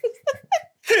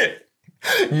 Yes.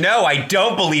 No, I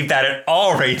don't believe that at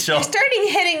all, Rachel. You're starting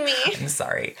hitting me. I'm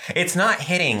sorry. It's not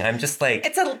hitting. I'm just like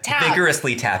it's a tap.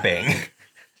 Vigorously tapping.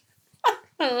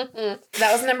 That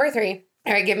was number 3.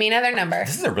 All right, give me another number.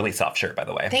 This is a really soft shirt, by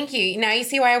the way. Thank you. Now you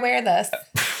see why I wear this.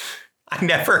 I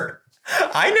never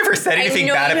said anything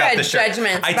bad about the shirt.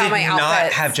 I did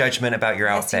not have judgment about your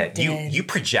outfit. You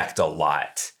project a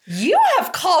lot. You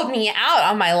have called me out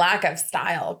on my lack of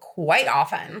style quite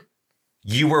often.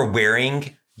 You were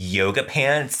wearing yoga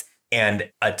pants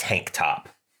and a tank top.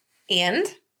 And?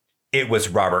 It was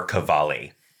Robert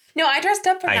Cavalli. No, I dressed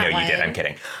up for that I know one. you did. I'm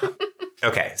kidding.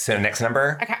 Okay, so next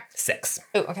number. Okay. 6.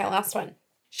 Oh, okay, last one.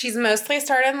 She's mostly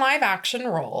starred in live action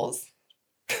roles.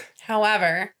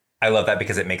 However, I love that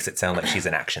because it makes it sound like she's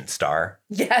an action star.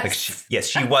 yes. Like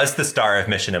she was the star of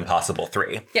Mission Impossible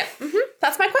 3. Yeah.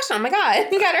 That's my question. Oh my God.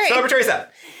 You got it right. Celebratory Teresa.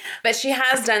 But she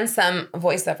has done some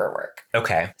voiceover work.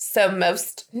 Okay. So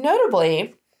most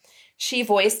notably, she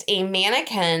voiced a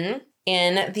mannequin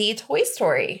in the Toy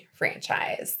Story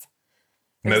franchise.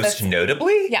 Most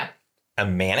notably? Yeah. A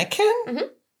mannequin? Mhm.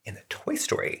 In the Toy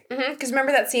Story? Because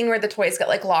remember that scene where the toys get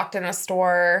like locked in a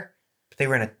store? But they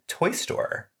were in a toy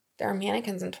store. There are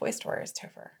mannequins in toy stores,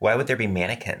 Topher. Why would there be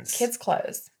mannequins? Kids'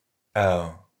 clothes.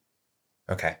 Oh.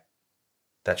 Okay.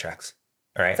 That tracks.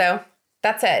 All right. So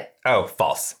that's it. Oh,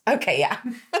 false. Okay, yeah.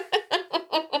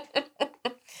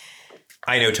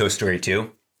 I know Toy Story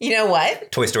 2. You know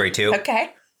what? Toy Story 2.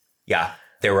 Okay. Yeah.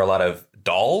 There were a lot of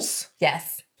dolls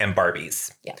Yes. and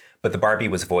Barbies. Yeah. But the Barbie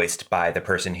was voiced by the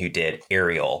person who did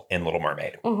Ariel in Little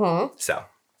Mermaid. Mm-hmm. So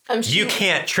you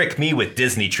can't trick me with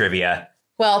Disney trivia.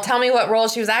 Well, tell me what role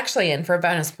she was actually in for a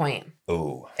bonus point.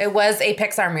 Ooh. It was a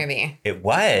Pixar movie. It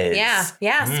was. Yeah.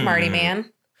 Yeah, smarty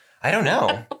man. I don't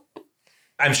know.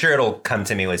 I'm sure it'll come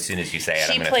to me as soon as you say it.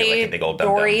 She I'm going to feel like a played big old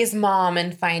dum-dum. Dory's mom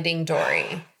in Finding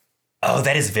Dory. Oh,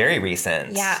 that is very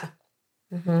recent. Yeah.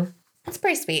 Mm-hmm. That's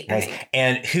pretty sweet. I Nice. think.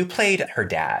 And who played her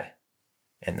dad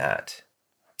in that?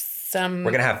 We're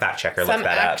going to have fact checker look some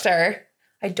that up. actor.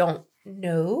 I don't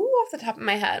know off the top of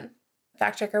my head.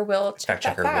 Fact checker will check Fact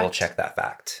checker that fact. will check that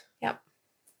fact. Yep.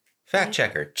 Fact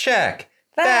checker, check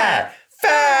That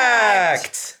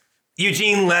fact.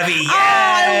 Eugene Levy, yes. Oh,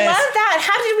 I love that.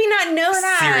 How did we not know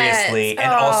that? Seriously.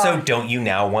 And Oh. also, don't you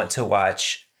now want to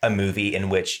watch a movie in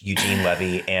which Eugene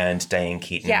Levy and Diane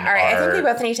Keaton Yeah, all right. I think are... we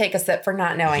both need to take a sip for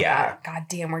not knowing Yeah. that. God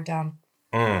damn, we're dumb.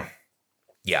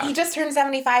 Yeah. He just turned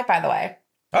 75, by the way.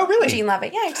 Oh, really? Eugene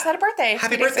Levy. Yeah, he just had a birthday.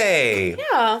 Happy 2 days ago. birthday.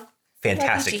 Yeah.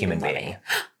 Fantastic Love human Eugene being. Levy.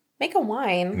 Make a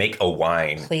wine. Make a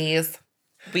wine. Please.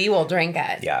 We will drink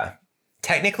it. Yeah.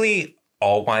 Technically,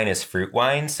 all wine is fruit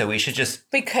wine, so we should just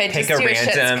We could pick just a do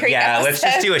random... Schitt's Creek let's just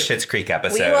episode. do a Schitt's Creek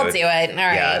episode. We will do it. All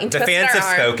right. Yeah. And The twist fans our have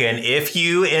arm. spoken. If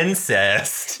you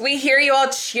insist. We hear you all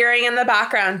cheering in the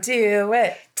background. Do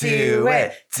it. Do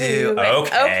it. Do it.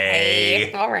 Okay.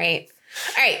 Okay. All right.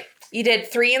 All right. You did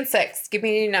 3 and 6. Give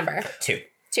me a new number. 2.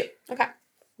 2. Okay.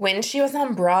 When she was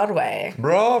on Broadway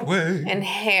Broadway. and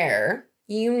Hair,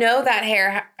 you know that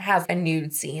Hair has a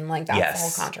nude scene. Like that's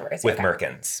Yes. the whole controversy. With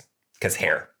Merkins. Because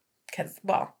hair. Because,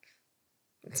 well,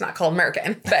 it's not called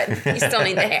Merkin, but you still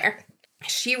need the hair.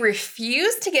 She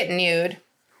refused to get nude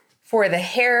for the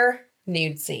hair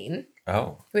nude scene,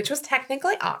 Oh, which was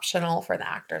technically optional for the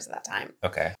actors at that time.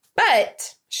 okay.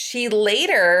 But she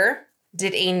later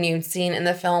did a nude scene in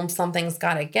the film Something's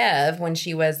Gotta Give when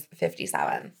she was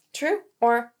 57. True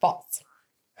or false?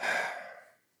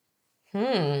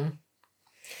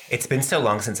 It's been so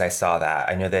long since I saw that.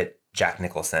 I know that Jack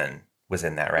Nicholson was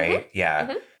in that, right?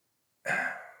 Yeah.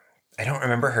 I don't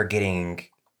remember her getting...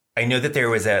 I know that there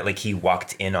was he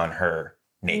walked in on her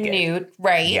naked. Nude,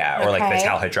 right. Yeah, or the Okay.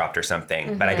 towel had dropped or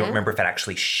something. But I don't remember if it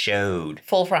actually showed...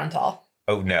 Full frontal.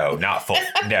 Oh, no, not full...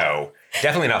 no,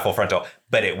 definitely not full frontal.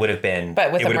 But it would have been...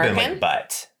 But with it a would have been merkin? like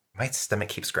butt. My stomach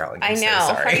keeps growling. I I'm know.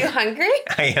 so sorry. Are you hungry?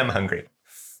 I am hungry.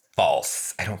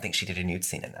 False. I don't think she did a nude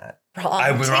scene in that. Wrong.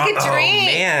 I was Take wrong. a drink.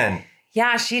 Oh, man.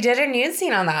 Yeah, she did a nude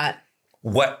scene on that.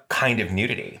 What kind of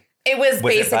nudity? It was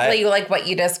Was it basically like what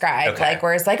you described, Okay. like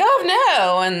where it's like, oh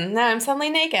no, and now I'm suddenly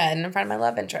naked in front of my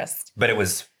love interest. But it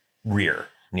was rear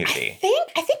nudity. I think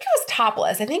it was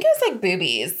topless. I think it was like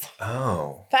boobies.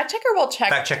 Oh. Fact checker will check.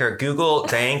 Fact checker, Google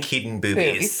Diane Keaton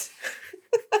boobies.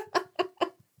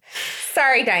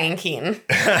 Sorry, Diane Keaton.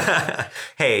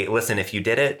 Hey, listen, if you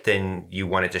did it, then you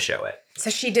wanted to show it. So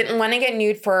she didn't want to get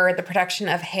nude for the production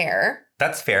of Hair,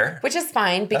 That's fair. which is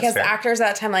fine because fair. actors at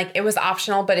that time, like, it was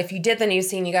optional, but if you did the nude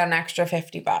scene, you got an extra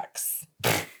 $50.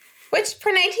 Which for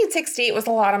 1968 was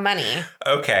a lot of money.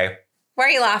 Okay. Why are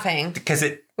you laughing? Because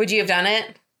it, Would you have done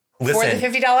it for listen,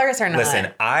 the $50 or not?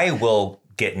 listen, I will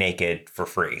get naked for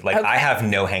free. Like, Okay. I have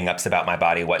no hangups about my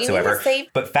body whatsoever. save-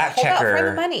 But fact hold out checker, for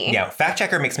the money. Yeah, fact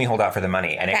checker makes me hold out for the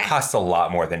money, and it Okay. costs a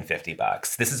lot more than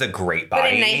 $50. This is a great But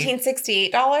body. in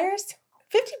 $1968,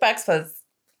 $50 was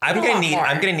I'm a gonna lot need. more.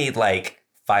 I'm gonna need like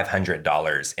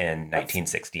 $500 in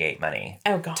 1968 money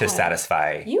oh god to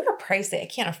satisfy. You are pricey. I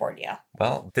can't afford you.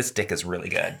 Well, this dick is really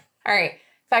good. All right,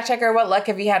 fact checker. What luck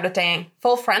have you had with Diane?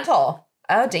 Full frontal.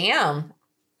 Oh damn,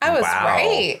 I was Wow.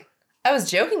 right. I was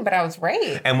joking, but I was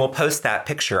right. And we'll post that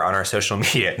picture on our social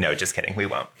media. No, just kidding. We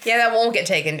won't. Yeah, that won't get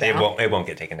taken down. It won't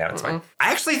get taken down. It's fine.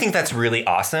 I actually think that's really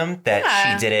awesome that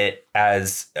Yeah. she did it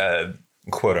as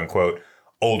quote unquote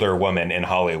older woman in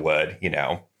Hollywood, you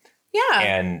know. Yeah.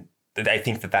 And I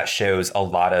think that shows a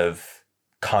lot of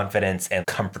confidence and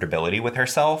comfortability with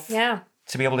herself. Yeah.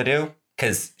 To be able to do.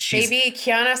 Because maybe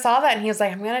Keanu saw that and he was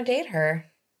like, I'm going to date her.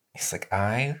 He's like,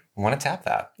 I want to tap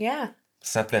that. Yeah.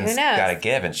 Something's got to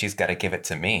give, and she's got to give it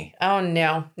to me. Oh,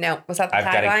 no. Was that the I've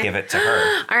got to give it to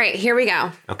her. All right, here we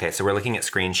go. Okay, so we're looking at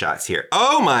screenshots here.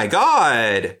 Oh, my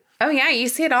God. Oh, yeah, you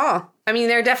see it all. I mean,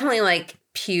 they're definitely like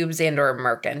pubes and or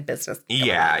Merkin business.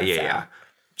 Yeah.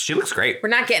 She looks great. We're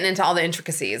not getting into all the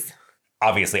intricacies.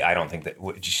 Obviously, I don't think that...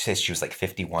 Did you say she was like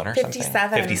 51 or 57.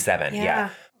 something? 57, yeah.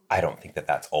 I don't think that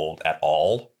that's old at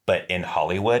all. But in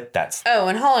Hollywood, that's... Oh,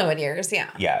 in Hollywood years,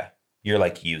 yeah. Yeah. You're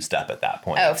like used up at that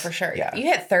point. Oh, for sure. Yeah. You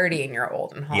hit 30 and you're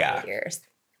old in Hollywood years.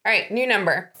 All right, new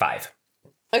number. 5.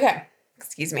 Okay.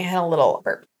 Excuse me, I had a little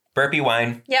burp. Burpee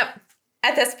wine. Yep.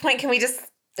 At this point, can we just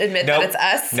admit that it's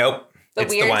us? Nope.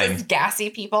 It's weird, the wine. just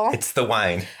gassy people. It's the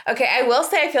wine. Okay, I will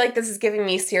say I feel like this is giving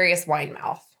me serious wine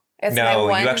mouth. It's no,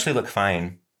 you actually look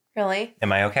fine. Really?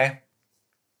 Am I okay?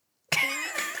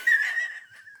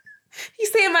 You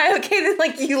say, am I okay? Then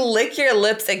like you lick your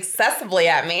lips excessively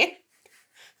at me.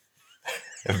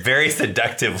 Very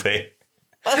seductively.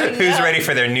 Oh, no. Who's ready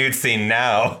for their nude scene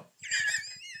now?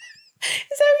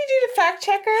 Is that what you do to fact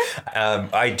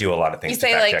checker? I do a lot of things to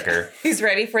fact checker. Who's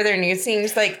ready for their nude scene?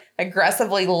 Just like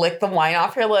aggressively lick the wine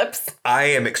off your lips. I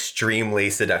am extremely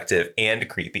seductive and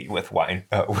creepy with wine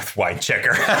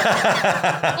checker.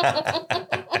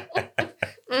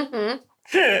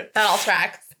 That all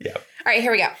tracks. Yep. All right,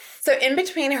 here we go. So in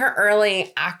between her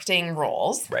early acting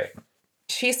roles, right,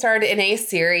 she starred in a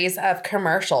series of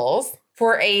commercials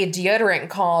for a deodorant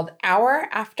called Hour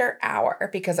After Hour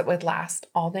because it would last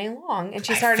all day long. And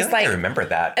she started as like I remember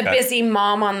that. a busy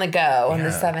mom on the go in the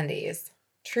 70s.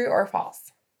 True or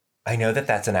false? I know that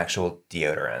that's an actual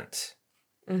deodorant.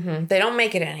 Mm-hmm. They don't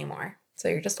make it anymore. So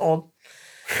you're just old.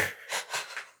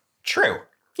 True.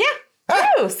 Yeah.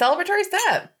 True. Celebratory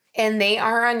step. And they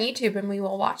are on YouTube and we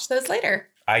will watch those later.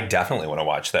 I definitely want to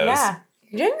watch those. Yeah.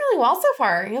 You're doing really well so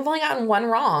far. You've only gotten one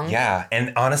wrong. Yeah.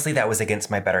 And honestly, that was against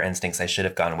my better instincts. I should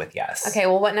have gone with yes. Okay.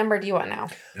 Well, what number do you want now?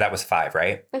 That was 5,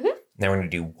 right? Mm-hmm. Now we're going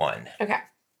to do 1. Okay.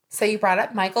 So you brought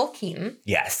up Michael Keaton.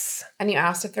 Yes. And you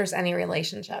asked if there's any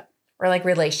relationship or like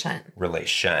relation.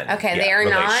 Relation. Okay. Yeah, they are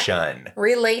relation. not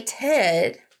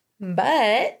related,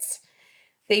 but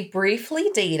they briefly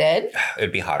dated. It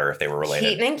would be hotter if they were related.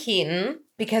 Keaton and Keaton,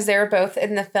 because they were both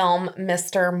in the film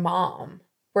Mr. Mom,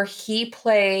 where he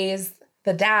plays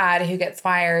the dad who gets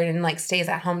fired and like stays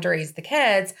at home to raise the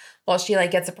kids while she like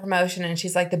gets a promotion and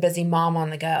she's like the busy mom on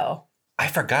the go. I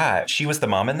forgot. She was the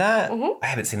mom in that? Mm-hmm. I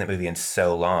haven't seen that movie in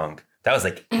so long. That was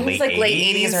like late 80s?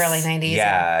 Late 80s, early 90s.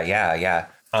 Yeah.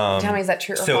 Tell me, is that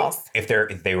true or false? If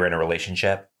they were in a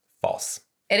relationship, false.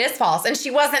 It is false. And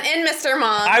she wasn't in Mr.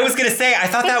 Mom. I was going to say, I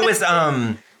thought that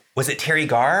was it Terry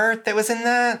Garr that was in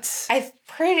that? I'm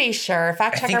pretty sure.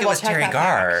 Fact checker I think it was Terry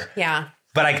Garr. Yeah.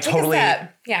 But I totally...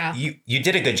 Yeah. You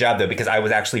did a good job, though, because I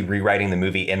was actually rewriting the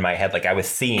movie in my head. Like, I was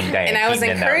seeing Diane and I was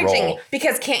Keaton encouraging, in that role.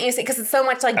 because can't you see? Because it's so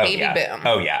much like Baby Boom.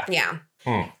 Oh, yeah. Yeah.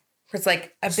 Hmm. It's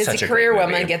like a busy Such a career great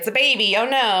woman movie. gets a baby. Oh,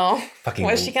 no. Fucking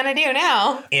What's she going to do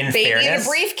now? In Baby fairness- the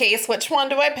briefcase. Which one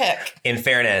do I pick? In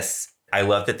fairness, I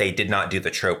love that they did not do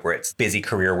the trope where it's busy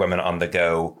career woman on the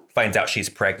go, finds out she's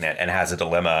pregnant and has a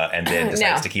dilemma and then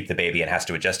decides to keep the baby and has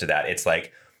to adjust to that. It's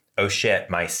like, oh shit,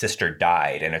 my sister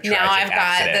died in a tragic Now I've got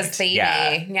accident. this baby.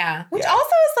 Yeah. Which Yeah. also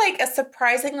is like a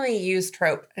surprisingly used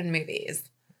trope in movies.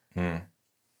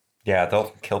 Yeah,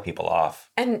 they'll kill people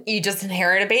off. And you just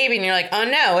inherit a baby and you're like, oh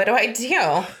no, what do I do?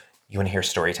 You want to hear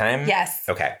story time? Yes.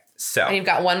 Okay, so... And you've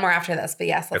got one more after this, but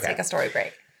yes, let's Okay. take a story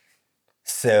break.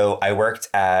 So I worked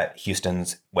at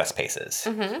Houston's West Paces,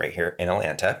 Mm-hmm. right here in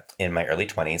Atlanta, in my early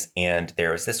 20s. And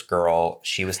there was this girl,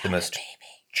 she was the most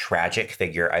tragic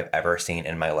figure I've ever seen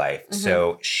in my life. Mm-hmm.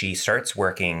 So she starts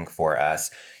working for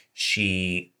us.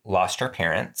 She lost her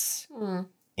parents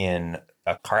in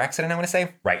a car accident, I want to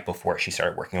say, right before she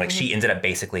started working. Like she ended up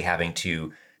basically having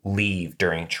to leave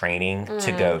during training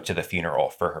to go to the funeral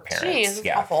for her parents. Jeez,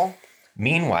 that's awful.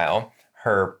 Meanwhile,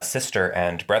 her sister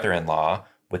and brother-in-law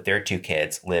with their 2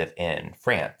 kids live in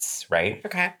France, right?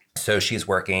 Okay. So she's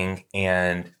working,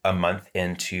 and a month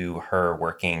into her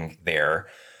working there,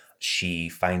 she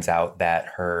finds out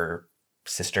that her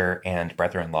sister and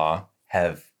brother-in-law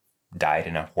have died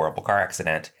in a horrible car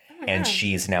accident, and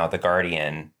she's now the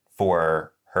guardian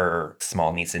for her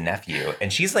small niece and nephew.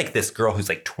 And she's like this girl who's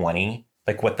like 20.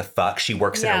 Like, what the fuck? She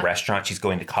works in a restaurant. She's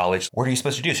going to college. What are you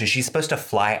supposed to do? So she's supposed to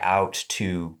fly out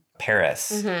to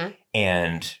Paris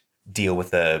and deal with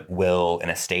the will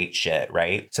and estate shit,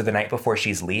 right? So the night before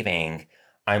she's leaving,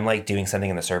 I'm like doing something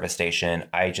in the service station.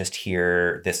 I just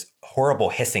hear this horrible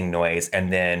hissing noise.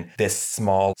 And then this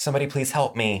small, somebody please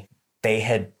help me. They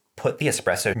had put the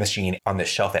espresso machine on the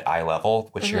shelf at eye level,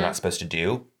 which you're not supposed to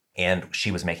do. And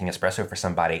she was making espresso for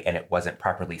somebody and it wasn't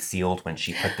properly sealed when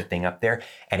she put the thing up there.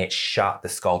 And it shot the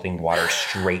scalding water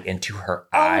straight into her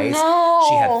eyes. No.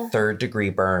 She had 3rd-degree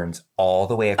burns all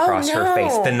the way across her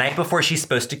face. The night before she's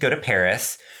supposed to go to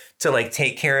Paris to like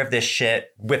take care of this shit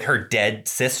with her dead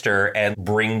sister and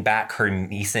bring back her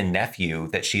niece and nephew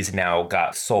that she's now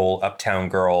got sole uptown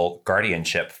girl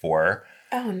guardianship for.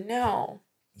 Oh, no.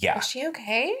 Yeah. Is she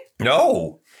okay?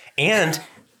 No. And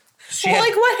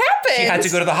what happened? she had to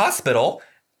go to the hospital.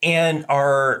 And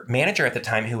our manager at the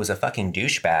time, who was a fucking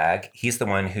douchebag, he's the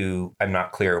one who, I'm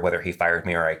not clear whether he fired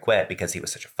me or I quit because he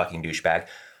was such a fucking douchebag.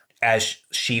 As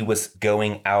she was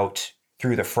going out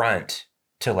through the front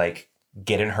to like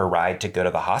get in her ride to go to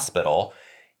the hospital,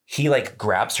 he like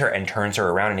grabs her and turns her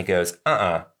around and he goes,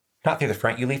 not through the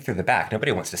front, you leave through the back.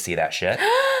 Nobody wants to see that shit.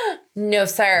 No,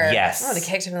 sir. Yes. Oh, they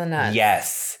kicked him in the nuts.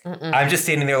 Yes. I'm just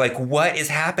standing there like, what is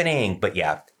happening? But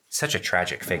yeah, such a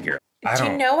tragic figure. Do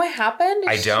you know what happened?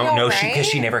 I don't know because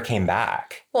she never came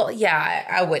back. Well, yeah,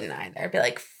 I wouldn't either. I'd be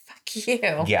like, fuck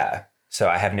you. Yeah. So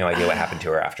I have no idea what happened to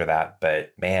her after that.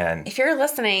 But man. If you're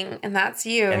listening and that's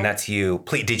you.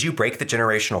 Please, did you break the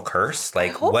generational curse?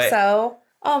 Like, I hope what? so.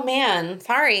 Oh, man.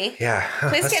 Sorry. Yeah.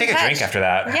 Please Let's get take in a touch. drink after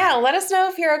that. Yeah, let us know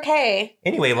if you're okay.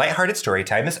 Anyway, lighthearted story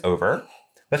time is over.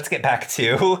 Let's get back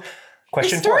to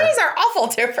question The stories 4. are awful,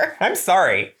 Topher. I'm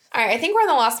sorry. All right, I think we're on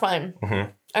the last one.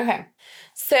 Mm-hmm. Okay.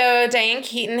 So Diane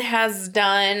Keaton has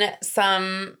done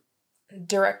some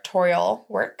directorial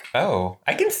work, Oh,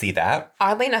 I can see that.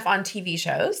 oddly enough, on TV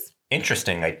shows.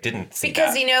 Interesting. I didn't see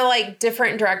Because, that. like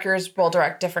different directors will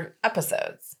direct different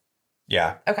episodes.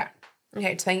 Yeah. Okay.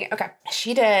 Okay.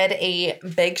 She did a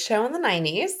big show in the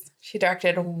 90s. She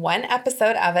directed one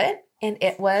episode of it, and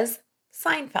it was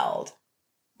Seinfeld.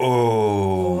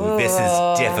 Oh, this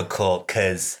is difficult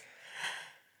because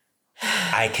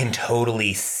I can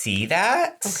totally see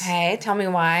that. Okay, tell me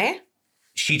why.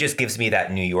 She just gives me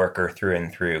that New Yorker through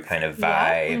and through kind of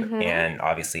vibe. Yeah, And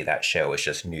obviously that show is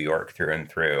just New York through and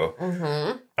through.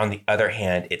 Mm-hmm. On the other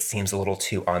hand, it seems a little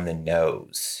too on the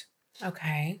nose.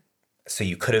 Okay. So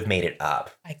you could have made it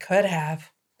up. I could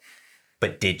have.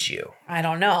 But did you? I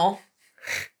don't know.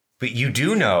 But you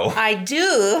do know. I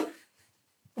do.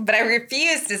 But I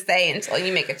refuse to say until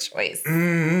you make a choice.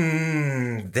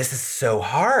 This is so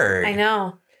hard. I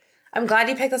know. I'm glad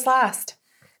you picked this last.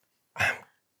 I'm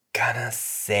gonna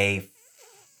say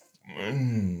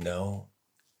no.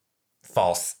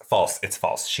 False. It's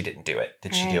false. She didn't do it.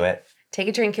 Did she do it? Take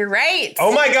a drink. You're right.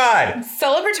 Oh my God.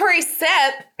 Celebratory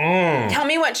sip. Tell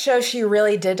me what show she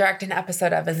really did direct an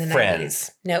episode of in the 90s.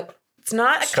 Friends. Nope. It's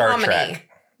not a Star comedy. Trek.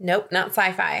 Nope. Not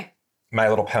sci-fi. My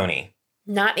Little Pony.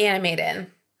 Not animated.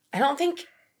 I don't think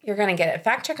you're going to get it.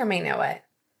 Fact checker may know it.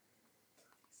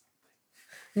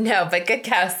 No, but good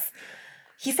guess.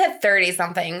 He said 30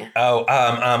 something.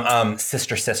 Oh,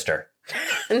 Sister.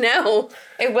 No,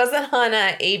 it wasn't on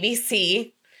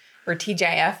ABC or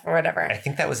TJF or whatever. I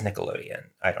think that was Nickelodeon.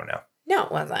 I don't know. No,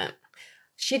 it wasn't.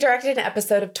 She directed an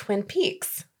episode of Twin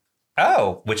Peaks.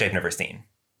 Oh, which I've never seen.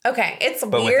 Okay, it's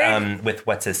But weird. with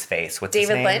what's his face? What's his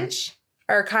David name? Lynch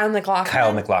or Kyle MacLachlan?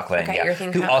 Kyle MacLachlan, Okay, yeah. you're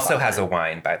thinking Who Kyle also MacLachlan. has a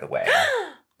wine, by the way.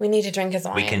 We need to drink his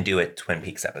wine. We can do a Twin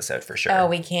Peaks episode for sure. Oh,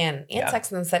 we can. And Yeah.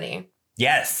 Sex and the City.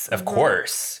 Yes, of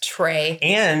course. Trey.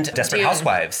 And Desperate Dune.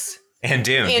 Housewives. And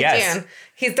Dune, And yes. Dune.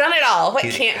 He's done it all. What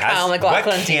He can't has- Kyle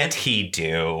MacLachlan What can't he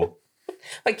do? do?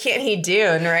 What can't he do,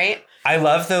 right? I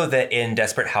love, though, that in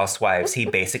Desperate Housewives, he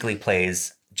basically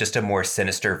plays just a more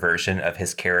sinister version of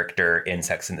his character in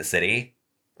Sex and the City,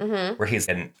 where he's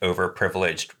an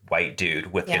overprivileged white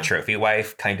dude with the trophy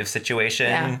wife kind of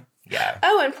situation. Yeah.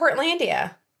 Oh, in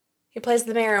Portlandia. He plays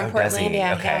the mayor in Does he?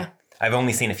 Portlandia. Okay. Yeah. I've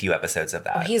only seen a few episodes of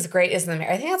that. Oh, he's great as the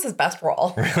mayor. I think that's his best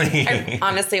role. Really?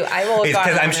 Honestly, I will go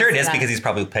Because on I'm sure it and is say because that. he's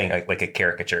probably playing like a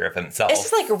caricature of himself. It's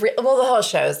just like, well, the whole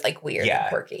show is like weird Yeah. and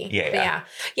quirky. Yeah. But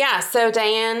yeah. So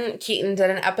Diane Keaton did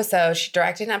an episode. She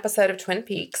directed an episode of Twin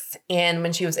Peaks. And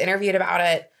when she was interviewed about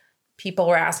it, people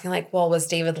were asking like, well, was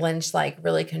David Lynch like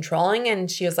really controlling? And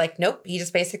she was like, nope. He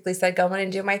just basically said, go in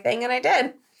and do my thing. And I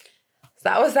did. So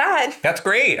that was that. That's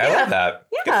great. I love that.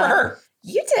 Good for her.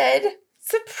 You did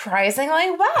surprisingly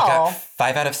I well. got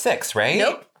 5 out of 6, right?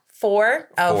 Nope. 4.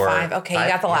 Oh, 4. 5. Okay, you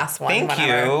got the last one. Thank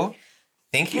whatever. you.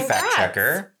 Thank you, fact Congrats.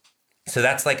 checker. So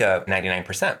that's like a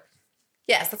 99%.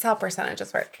 Yes, that's how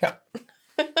percentages work. Yeah.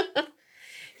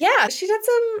 Yeah, she did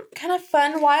some kind of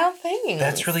fun, wild things.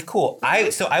 That's really cool.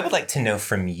 So I would like to know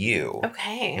from you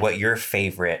what your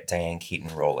favorite Diane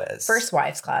Keaton role is. First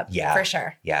Wives Club. Yeah. For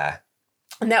sure. Yeah.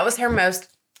 And that was her most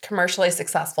commercially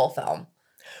successful film.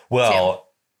 Well,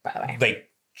 by the way.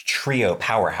 Like trio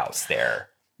powerhouse there.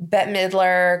 Bette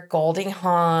Midler, Goldie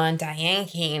Hawn, Diane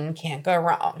Keaton, can't go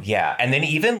wrong. Yeah. And then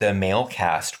even the male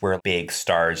cast were big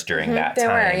stars during that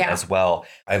time as well.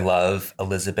 I love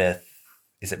Elizabeth.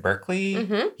 Is it Berkley?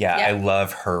 Mm-hmm. Yeah, I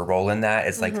love her role in that.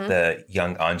 It's like the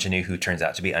young ingenue who turns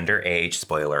out to be underage.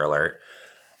 Spoiler alert.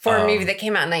 For a movie that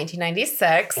came out in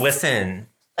 1996. Listen,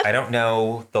 I don't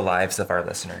know the lives of our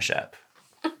listenership.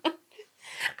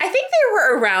 I think they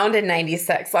were around in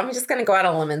 96. So I'm just going to go out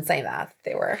on a limb and say that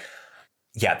they were.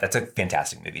 Yeah, that's a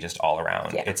fantastic movie just all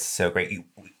around. Yeah. It's so great.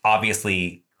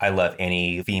 Obviously, I love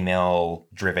any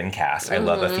female-driven cast. I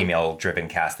love a female-driven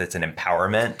cast that's an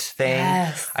empowerment thing.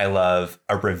 Yes. I love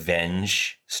a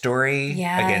revenge story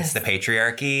against the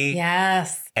patriarchy.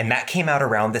 Yes. And that came out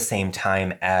around the same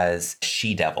time as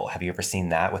She-Devil. Have you ever seen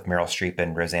that with Meryl Streep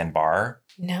and Roseanne Barr?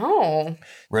 No.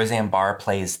 Roseanne Barr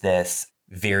plays this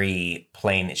very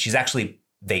plain. She's actually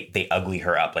they ugly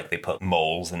her up, like they put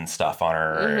moles and stuff on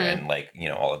her and like, you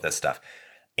know, all of this stuff.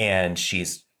 And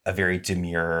she's a very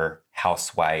demure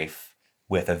housewife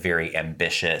with a very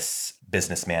ambitious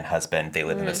businessman husband. They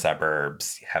live in the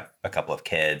suburbs, have a couple of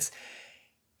kids,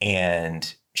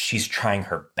 and she's trying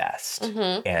her best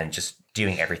and just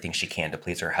doing everything she can to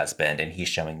please her husband, and he's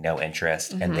showing no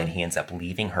interest. And then he ends up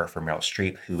leaving her for Meryl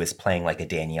Streep, who is playing like a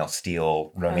Danielle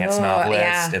Steele romance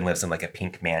novelist and lives in like a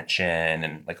pink mansion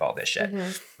and like all this shit.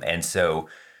 And so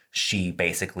she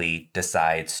basically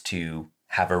decides to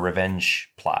have a revenge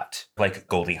plot, like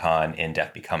Goldie Hawn in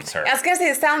Death Becomes Her. I was going to say,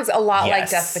 it sounds a lot like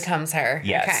Death Becomes Her.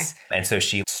 Yes. Okay. And so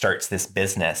she starts this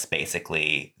business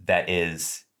basically that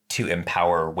is to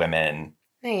empower women.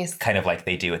 Nice. Kind of like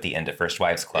they do at the end of First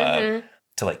Wives Club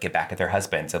to like get back at their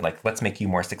husbands and like, let's make you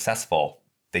more successful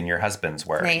than your husbands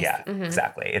were. Nice. Yeah,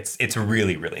 exactly. It's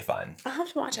really, really fun. I'll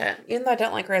have to watch it, even though I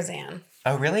don't like Roseanne.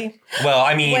 Oh, really? Well,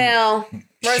 I mean...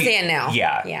 Roseanne now.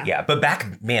 Yeah. But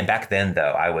back then,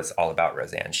 though, I was all about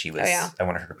Roseanne. She was... I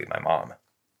wanted her to be my mom.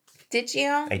 Did you?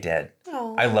 I did.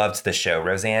 Oh. I loved the show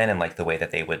Roseanne and like the way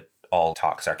that they would all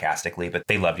talk sarcastically, but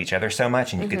they loved each other so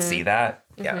much and you could see that.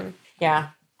 Yeah. Yeah.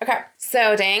 Okay.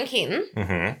 So Diane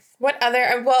Keaton. What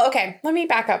other... Well, okay. Let me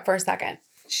back up for a second.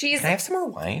 Can I have some more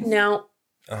wine? No.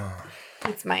 Oh.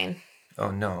 It's mine.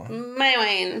 Oh, no. My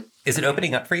wine. Is it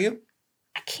opening up for you?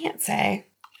 I can't say.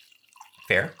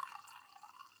 Fair.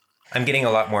 I'm getting a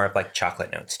lot more of like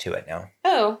chocolate notes to it now.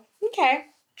 Oh, okay.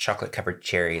 Chocolate covered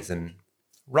cherries and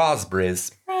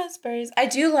raspberries. Raspberries. I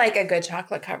do like a good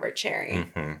chocolate covered cherry.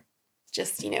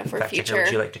 Just, for Fact future. Checker,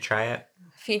 would you like to try it?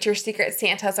 Future Secret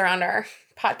Santas around our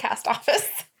podcast office.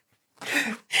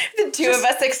 The two of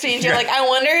us exchanging like, I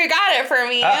wonder who got it for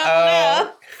me. I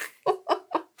don't know.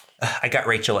 I got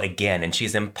Rachel again, and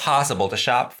she's impossible to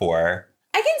shop for.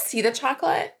 I can see the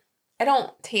chocolate. I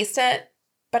don't taste it,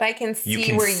 but I can see you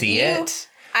can where see it.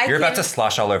 You're about to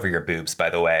slosh all over your boobs, by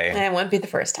the way. It won't be the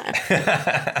first time.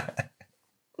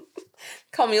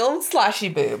 Call me little sloshy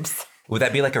boobs. Would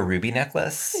that be like a ruby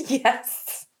necklace?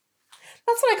 Yes.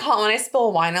 That's what I call it when I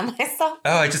spill wine on myself.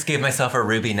 Oh, I just gave myself a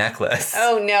ruby necklace.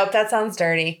 Oh, no, that sounds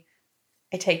dirty.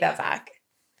 I take that back.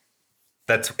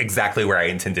 That's exactly where I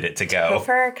intended it to go.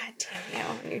 God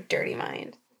damn you, your dirty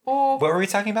mind. Oh. What were we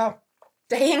talking about?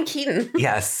 Diane Keaton.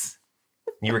 Yes.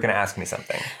 You were going to ask me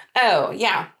something. Oh,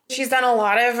 yeah. She's done a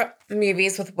lot of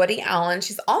movies with Woody Allen.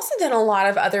 She's also done a lot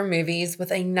of other movies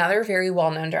with another very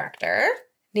well-known director,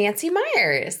 Nancy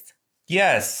Meyers.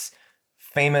 Yes.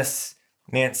 Famous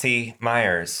Nancy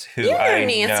Meyers, who You know I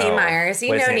Nancy know. Meyers.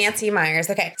 You know Nancy Meyers.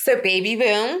 Okay. So Baby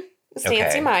Boom is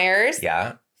Nancy Meyers.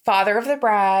 Yeah. Father of the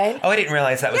Bride. Oh, I didn't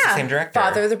realize that was the same director.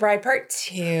 Father of the Bride Part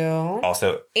 2.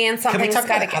 Also. And Something's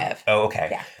Gotta Give. Oh, okay.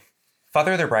 Yeah.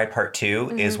 Father of the Bride Part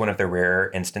 2 is one of the rare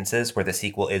instances where the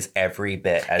sequel is every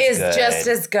bit as good. Is just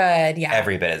as good, yeah.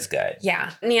 Every bit as good.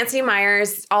 Yeah. Nancy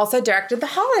Meyers also directed The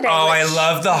Holiday. Oh, I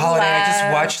love The Holiday. I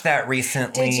just watched that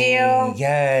recently. Did you?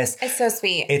 Yes. It's so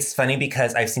sweet. It's funny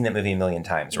because I've seen that movie a million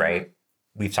times, right?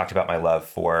 We've talked about my love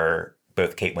for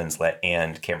both Kate Winslet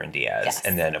and Cameron Diaz. Yes.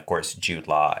 And then, of course, Jude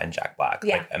Law and Jack Black.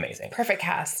 Yeah. Like, amazing. Perfect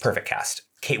cast. Perfect cast.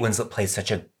 Kate Winslet plays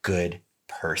such a good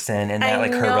person in that, I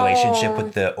like her know. relationship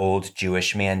with the old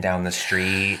Jewish man down the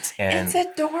street. And It's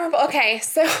adorable. Okay,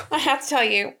 so I have to tell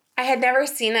you, I had never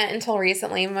seen it until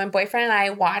recently. My boyfriend and I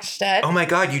watched it. oh my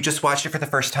God, you just watched it for the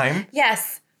first time?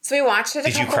 Yes. So we watched it.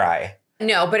 Did you cry?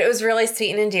 No, but it was really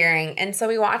sweet and endearing. And so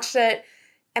we watched it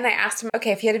and I asked him,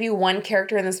 okay, if you had to be one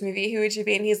character in this movie, who would you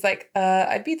be? And he's like,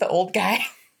 I'd be the old guy.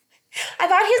 I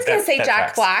thought he was going to say That Jack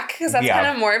tracks. Black because that's Yeah. kind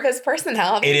of more of his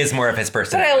personality. It is more of his But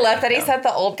personality. I love that he yeah. said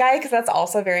the old guy because that's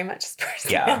also very much his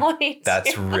personality. too.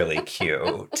 That's really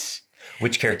cute.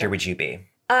 Which character would you be?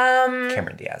 Um,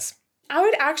 Cameron Diaz. I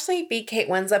would actually be Kate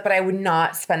Winslet, but I would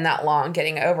not spend that long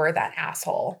getting over that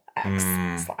asshole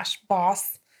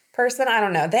ex/boss person. I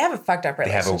don't know. They have a fucked up They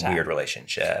have relationship. a weird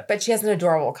relationship. But she has an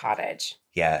adorable cottage.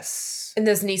 Yes. And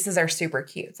those nieces are super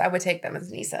cute. So I would take them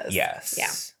as nieces. Yes. Yeah.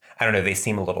 I don't know. They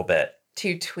seem a little bit.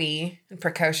 Too twee and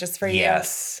precocious for you.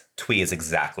 Yes. Twee is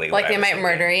exactly Like what they I was might thinking.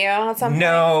 murder you at some point.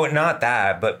 No, not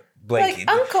that. But Like,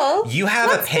 Uncle. you have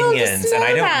let's build a opinions, and I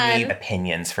don't snowman. need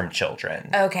opinions from children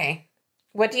Okay.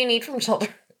 What do you need from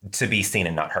children? to be seen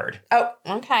and not heard. Oh,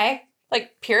 okay.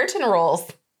 Like Puritan rules.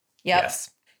 Yep. Yes.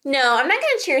 No, I'm not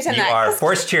going to cheers on You that. are 'cause-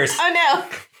 forced cheers. Oh,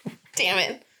 no. Damn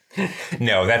it.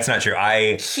 No, that's not true.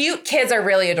 Cute kids are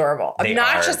really adorable. They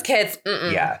Obnoxious are. kids,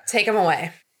 mm-mm. Yeah. Take them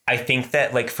away. I think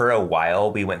that like for a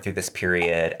while we went through this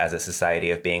period as a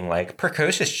society of being like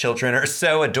precocious children are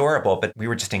so adorable, but we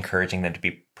were just encouraging them to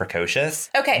be precocious.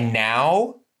 Okay.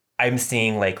 Now I'm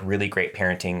seeing like really great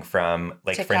parenting from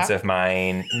like TikTok? friends of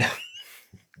mine.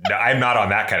 No, I'm not on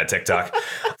that kind of TikTok.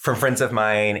 From friends of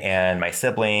mine and my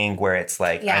sibling, where it's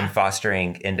like Yeah. I'm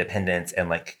fostering independence and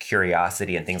like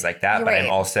curiosity and things like that, You're but right.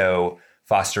 I'm also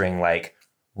fostering like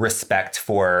respect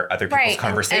for other people's Right, and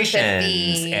conversations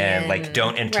empathy and like and-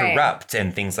 don't right. interrupt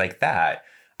and things like that.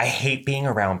 I hate being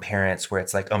around parents where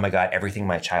it's like, oh my God, everything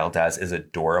my child does is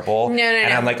adorable. No, And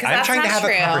no, I'm like, 'cause I'm that's trying to not have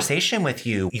true. a conversation with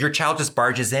you. Your child just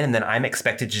barges in and then I'm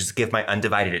expected to just give my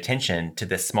undivided attention to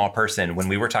this small person when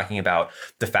we were talking about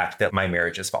the fact that my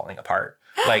marriage is falling apart.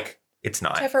 Like, it's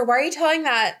not. Jennifer, why are you telling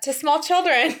that to small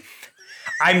children?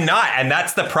 I'm not. And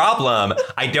that's the problem.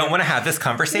 I don't want to have this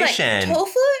conversation. Like,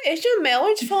 Tofu, is your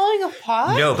marriage falling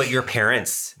apart? No, but your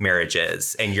parents'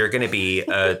 marriages, and you're going to be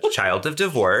a child of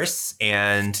divorce,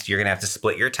 and you're going to have to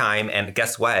split your time. And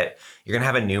guess what? You're going to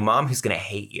have a new mom who's going to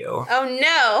hate you. Oh,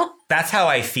 no. That's how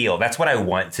I feel. That's what I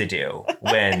want to do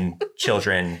when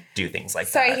children do things like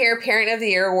So that. I hear Parent of the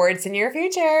Year awards in your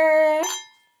future.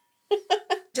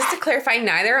 Just to clarify,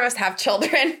 neither of us have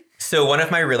children. So one of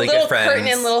my really Little good friends, Curtin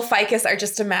and Little Ficus are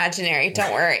just imaginary.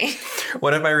 Don't worry.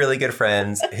 one of my really good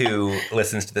friends who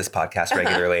listens to this podcast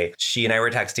regularly, she and I were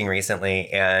texting recently,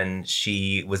 and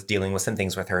she was dealing with some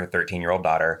things with her 13-year-old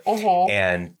daughter,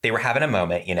 and they were having a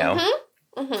moment, you know,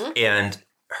 and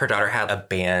her daughter had a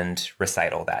band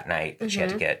recital that night that she had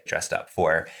to get dressed up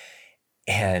for.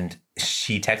 And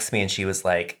she texted me and she was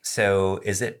like, so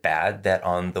is it bad that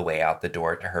on the way out the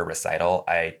door to her recital,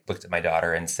 I looked at my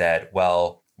daughter and said,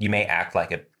 well, you may act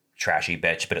like a trashy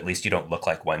bitch, but at least you don't look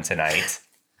like one tonight.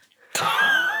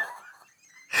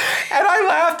 And I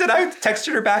laughed and I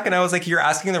texted her back and I was like, you're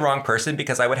asking the wrong person,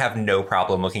 because I would have no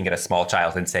problem looking at a small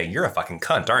child and saying, you're a fucking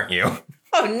cunt, aren't you?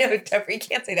 Oh, no, Jeffrey, you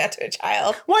can't say that to a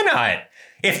child. Why not?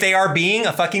 If they are being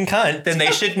a fucking cunt, then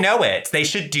they should know it. They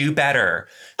should do better.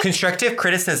 Constructive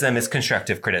criticism is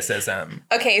constructive criticism.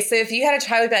 Okay, so if you had a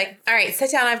child, you'd be like, all right,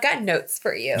 sit down. I've got notes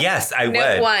for you. Yes, I would.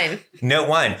 Note one. Note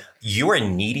one, you are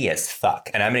needy as fuck.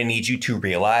 And I'm going to need you to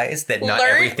realize that not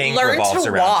everything learn revolves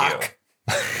to around walk.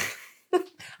 you.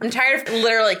 I'm tired of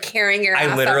literally carrying your ass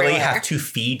I literally everywhere. have to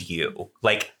feed you.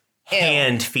 Like, Ew.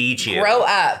 hand feed you. Grow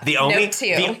up. The only, Note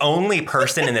two. the only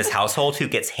person in this household who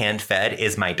gets hand fed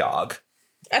is my dog.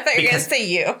 I thought you were going to because- say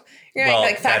you. You're Well, going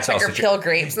to like fact that's checker also true. peel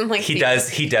grapes. I'm like, He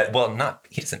does. Well,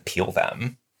 he doesn't peel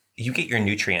them. You get your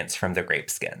nutrients from the grape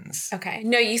skins. Okay.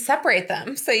 No, you separate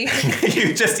them. So you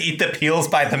You just eat the peels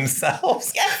by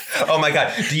themselves. Oh my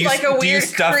God. Do you, Like a do you weird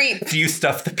stuff, creep. do you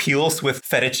stuff the peels with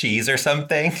feta cheese or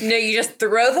something? No, you just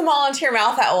throw them all into your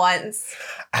mouth at once.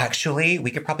 Actually,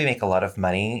 we could probably make a lot of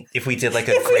money if we did like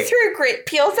a If we grape, threw grape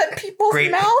peels at people's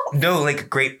mouth. no, like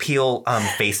grape peel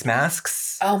face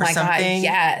masks. Oh or my God, something.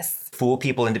 yes. Fool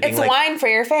people into being It's like, wine for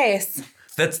your face.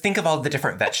 let's think of all the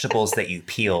different vegetables that you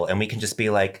peel, and we can just be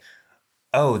like,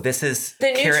 oh, this is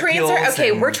The carrot nutrients are, peels okay,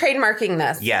 and- we're trademarking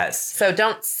this. Yes. So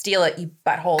don't steal it, you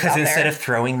buttholes Because out instead there. of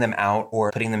throwing them out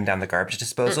or putting them down the garbage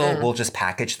disposal, we'll just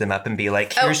package them up and be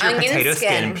like, Oh, here's your onion potato skin.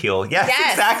 skin peel. Yes,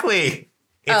 Yes. exactly.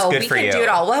 It's good we for can you. do it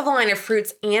all. We'll have a line of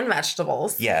fruits and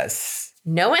vegetables. Yes.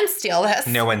 No one steal this.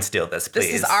 No one steal this, please.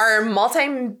 This is our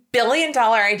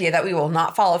multi-billion-dollar idea that we will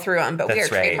not follow through on, but we are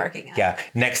That's right. trademarking it. Yeah.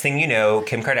 Next thing you know,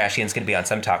 Kim Kardashian's going to be on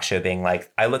some talk show being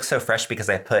like, I look so fresh because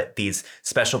I put these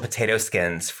special potato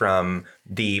skins from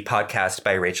the podcast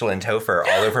by Rachel and Topher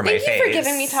all over my face. Thank you for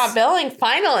giving me top billing,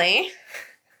 finally.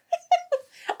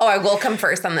 Oh, I will come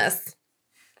first on this.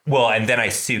 Well, and then I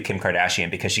sue Kim Kardashian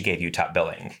because she gave you top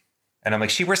billing. And I'm like,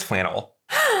 she wears flannel.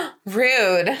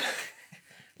 Rude.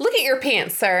 Look at your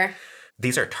pants, sir.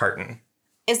 These are tartan.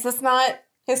 Is this not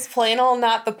his flannel,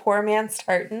 not the poor man's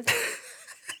tartan?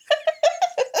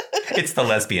 It's the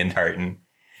lesbian tartan.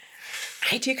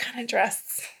 I do kind of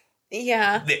dress.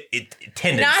 Yeah.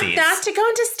 Tendencies. Not to go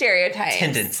into stereotypes.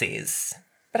 Tendencies.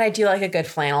 But I do like a good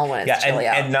flannel when it's chilly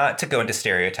out. And not to go into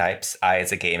stereotypes, I,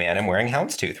 as a gay man, am wearing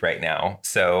houndstooth right now.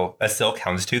 So a silk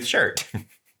houndstooth shirt.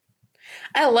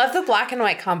 I love the black and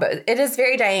white combo. It is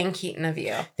very Diane Keaton of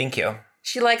you. Thank you.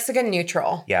 She likes a good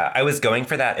neutral. Yeah, I was going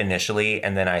for that initially,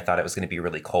 and then I thought it was going to be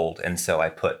really cold. And so I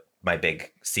put my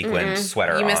big sequin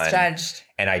sweater on. You misjudged.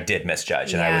 And I did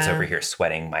misjudge. And I was over here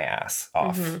sweating my ass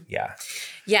off. Yeah.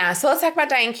 Yeah, so let's talk about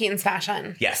Diane Keaton's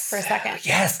fashion. Yes. For a second.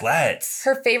 Yes, let's.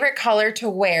 Her favorite color to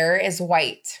wear is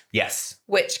white. Yes.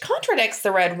 Which contradicts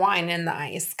the red wine in the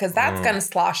ice, because that's going to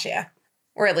slosh you.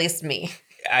 Or at least me.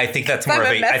 I think that's more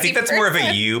of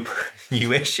a you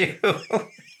issue.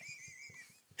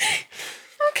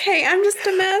 Okay, I'm just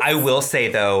a mess. I will say,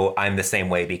 though, I'm the same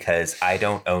way because I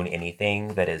don't own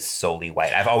anything that is solely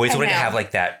white. I've always wanted to have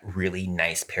like that really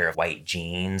nice pair of white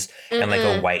jeans and like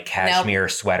a white cashmere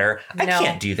sweater. I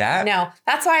can't do that. No,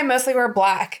 that's why I mostly wear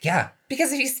black. Yeah.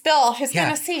 Because if you spill, who's going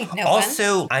to see? No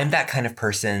also, I'm that kind of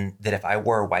person that if I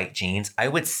wore white jeans, I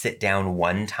would sit down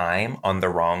one time on the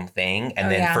wrong thing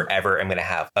and then forever I'm going to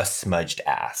have a smudged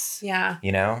ass. Yeah.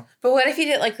 You know? But what if you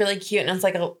did like really cute and it's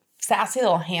like a sassy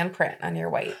little handprint on your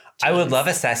white jeans? I would love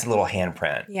a sassy little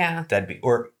handprint. Yeah.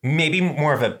 Or maybe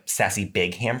more of a sassy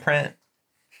big handprint.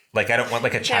 Like I don't want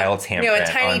like a child's handprint. No, a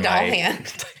tiny doll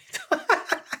hand.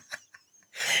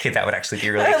 Okay, that would actually be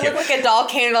really cute. It would look like a doll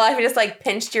candle if you just like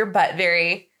pinched your butt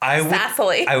very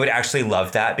sassily. I would actually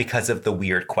love that because of the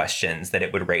weird questions that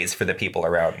it would raise for the people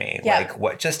around me. Yeah. Like,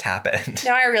 what just happened?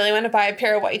 Now I really want to buy a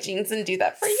pair of white jeans and do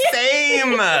that for you.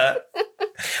 Same!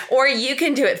 Or you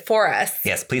can do it for us.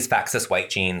 Yes, please fax us white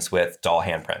jeans with doll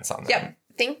handprints on them. Yep,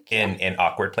 thank you. In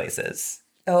awkward places.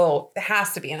 Oh, it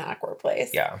has to be an awkward place.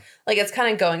 Yeah. Like it's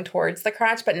kind of going towards the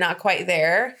crotch, but not quite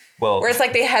there. Well, where it's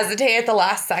like they hesitate at the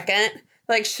last second.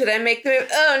 Like, should I make the move?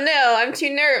 Oh, no, I'm too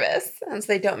nervous. And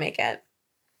so they don't make it.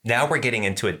 Now we're getting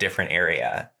into a different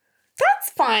area.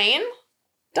 That's fine.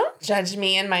 Don't judge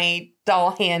me in my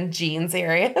doll hand jeans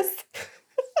areas.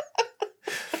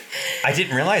 I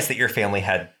didn't realize that your family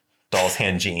had doll's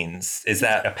hand jeans. Is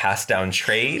that a passed down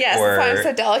trait? Yes, that's why I'm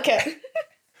so delicate.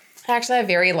 I actually have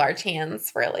very large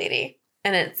hands for a lady.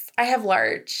 And I have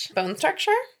large bone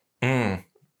structure.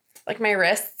 Like my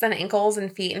wrists and ankles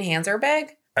and feet and hands are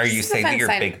big. Are you saying that you're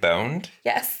big boned?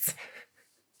 Yes.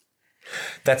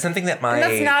 That's something that And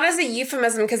that's not as a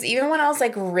euphemism, because even when I was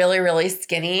like really, really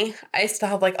skinny, I still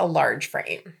have like a large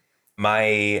frame.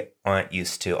 My aunt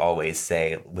used to always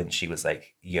say when she was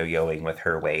like yo-yoing with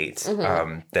her weight,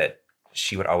 that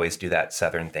she would always do that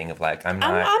Southern thing of like, I'm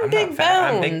big boned.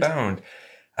 I'm big boned.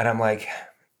 And I'm like,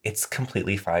 it's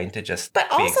completely fine to just be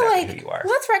exactly who you are.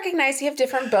 Let's recognize you have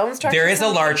different bone structures. There is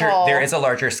a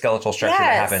larger skeletal structure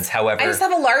that happens. However, I just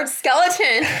have a large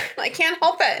skeleton. I can't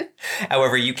help it.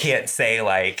 However, you can't say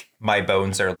like my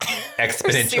bones are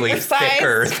exponentially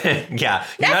thicker than you're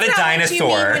not a dinosaur.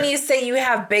 What you mean when you say you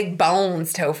have big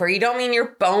bones, Topher. You don't mean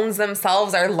your bones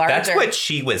themselves are larger. That's what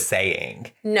she was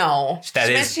saying. No.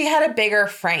 She had a bigger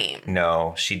frame.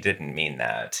 No, she didn't mean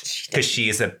that. Because she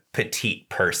is a petite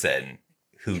person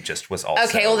who just was also...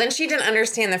 Okay, well then she didn't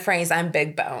understand the phrase, I'm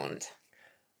big boned.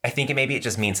 I think maybe it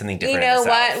just means something different. You know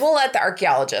what? We'll let the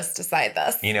archaeologists decide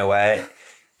this. You know what?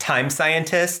 Time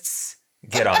scientists,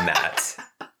 get on that.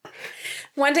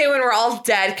 One day when we're all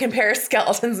dead, compare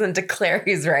skeletons and declare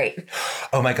who's right.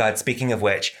 Oh my God, speaking of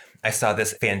which, I saw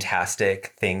this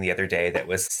fantastic thing the other day that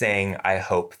was saying, I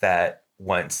hope that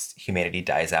once humanity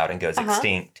dies out and goes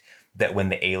extinct, that when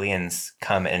the aliens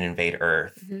come and invade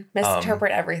Earth...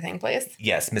 misinterpret everything, please.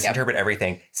 Yes, misinterpret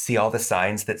everything. See all the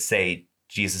signs that say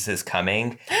Jesus is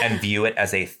coming and view it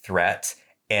as a threat.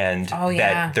 And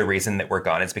that the reason that we're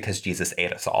gone is because Jesus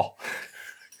ate us all.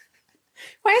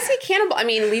 Why is he cannibal? I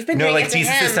mean, we've been doing like it to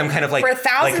Jesus him is some kind of like for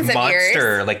thousands of monster,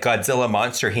 years. like Godzilla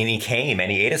monster. And he came and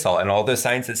he ate us all. And all those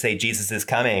signs that say Jesus is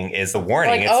coming is the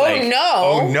warning. Like, oh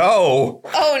no.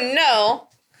 Oh no.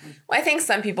 Well, I think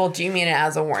some people do mean it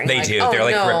as a warning. They do. They're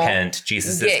like, repent.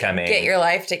 Jesus is coming. Get your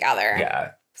life together.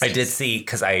 Yeah. I did see,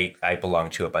 because I belong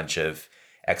to a bunch of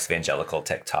ex-evangelical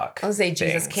TikTok I'll say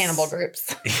Jesus cannibal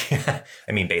groups.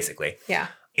 I mean, basically. Yeah.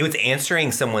 It was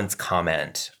answering someone's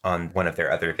comment on one of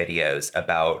their other videos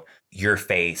about your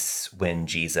face when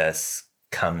Jesus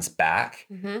comes back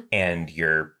and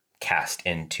you're cast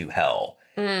into hell.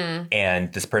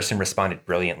 And this person responded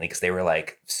brilliantly because they were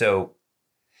like, so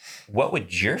what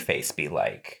would your face be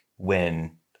like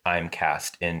when I'm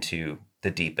cast into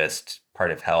the deepest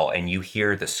part of hell and you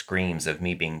hear the screams of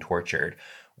me being tortured,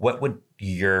 what would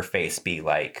your face be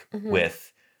like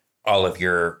with all of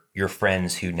your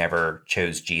friends who never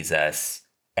chose Jesus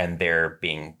and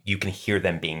you can hear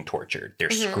them being tortured.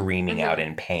 They're screaming out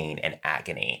in pain and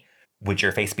agony. Would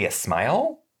your face be a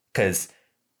smile? Because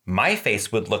my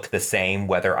face would look the same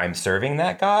whether I'm serving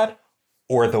that God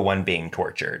or the one being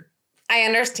tortured. I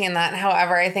understand that.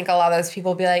 However, I think a lot of those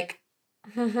people be like,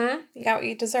 you got what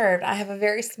you deserved. I have a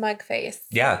very smug face.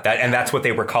 Yeah, that's what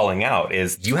they were calling out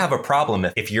is you have a problem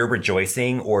if you're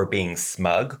rejoicing or being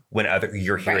smug when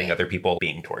you're hearing other people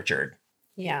being tortured.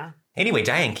 Yeah. Anyway,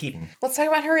 Diane Keaton. Let's talk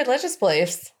about her religious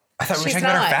beliefs. I thought we were talking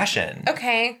about her fashion.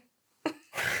 Okay.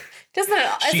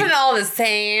 Isn't all the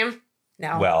same?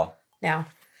 No. Well. No. All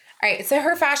right. So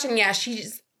her fashion,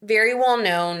 she's very well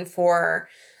known for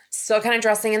still kind of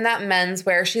dressing in that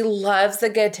menswear. She loves a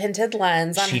good tinted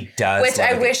lens. She does. Which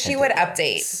I wish she would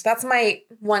update. That's my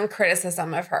one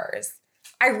criticism of hers.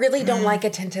 I really don't like a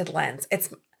tinted lens.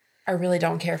 I really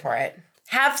don't care for it.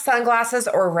 Have sunglasses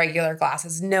or regular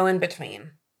glasses. No in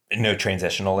between. No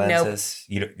transitional lenses?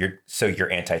 Nope.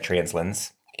 You're anti-trans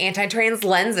lens? Anti-trans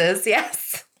lenses,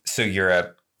 yes. So you're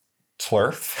a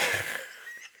TLERF?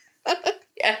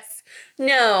 Yes.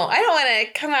 No, I don't want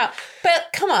to come out. But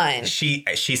come on. She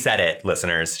said it,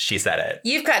 listeners. She said it.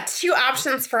 You've got 2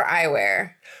 options for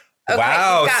eyewear. Okay,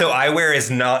 wow. So eyewear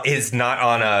is not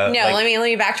on a... No, let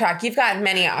me backtrack. You've got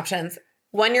many options.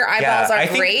 One, your eyeballs are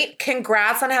great.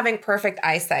 Congrats on having perfect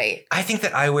eyesight. I think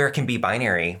that eyewear can be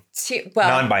binary.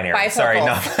 Non-binary. Bifocals. Sorry,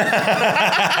 no.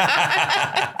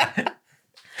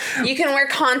 You can wear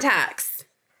contacts,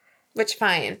 which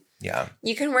fine. Yeah.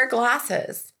 You can wear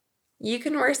glasses. You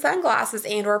can wear sunglasses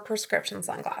and or prescription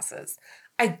sunglasses.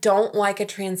 I don't like a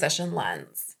transition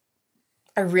lens.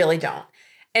 I really don't.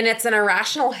 And it's an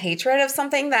irrational hatred of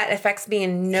something that affects me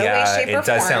in no way, shape, or form. It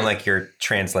does sound like you're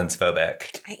trans lens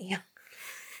phobic. I am.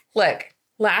 Look,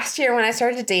 last year when I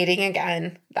started dating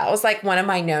again, that was like one of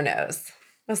my no-nos.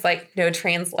 It was like, no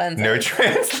trans lenses. No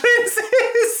trans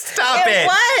lenses? Stop it. It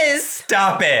was.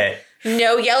 Stop it.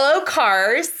 No yellow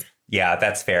cars. Yeah,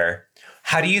 that's fair.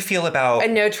 How do you feel about...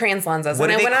 And no trans lenses.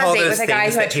 When I went on a date with a guy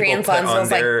who had trans lenses, it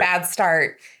was like bad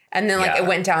start. And then it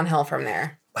went downhill from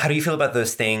there. How do you feel about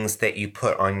those things that you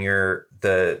put on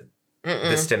the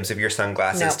stems of your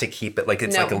sunglasses to keep it like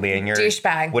it's like a lanyard?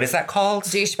 Douchebag. What is that called?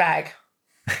 Douchebag.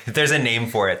 There's a name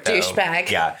for it, though.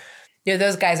 Douchebag. Yeah. No,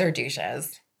 those guys are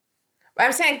douches.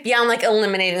 I'm saying beyond like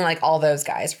eliminating like all those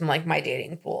guys from like my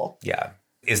dating pool. Yeah.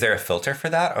 Is there a filter for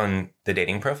that on the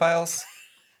dating profiles?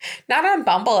 Not on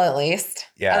Bumble, at least.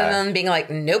 Yeah. Other than being like,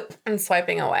 nope, and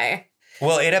swiping away.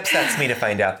 Well, it upsets me to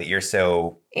find out that you're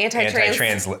so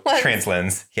anti-trans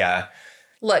lens. Yeah.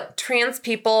 Look, trans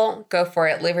people, go for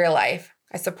it. Live your life.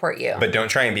 I support you. But don't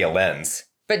try and be a lens.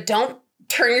 But don't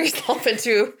turn yourself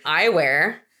into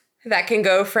eyewear that can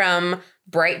go from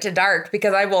bright to dark,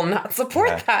 because I will not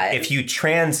support that. If you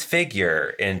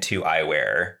transfigure into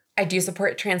eyewear. I do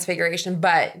support transfiguration,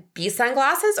 but be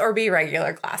sunglasses or be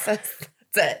regular glasses.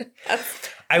 That's it.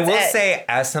 I will say,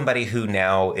 as somebody who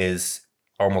now is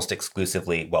almost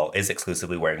exclusively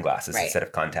wearing glasses instead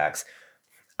of contacts,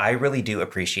 I really do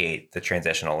appreciate the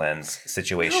transitional lens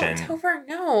situation. No, Topher,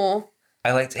 no.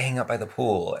 I like to hang out by the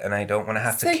pool, and I don't want to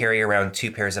have to carry around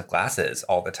 2 pairs of glasses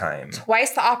all the time.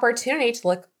 Twice the opportunity to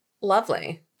look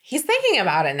lovely. He's thinking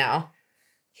about it now.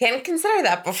 He hadn't considered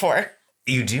that before.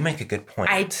 You do make a good point.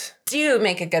 I do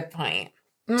make a good point.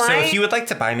 So if you would like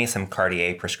to buy me some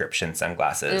Cartier prescription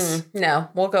sunglasses. No,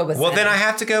 we'll go with then I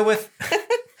have to go with...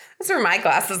 That's where my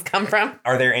glasses come from.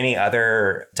 Are there any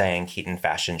other Diane Keaton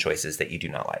fashion choices that you do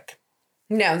not like?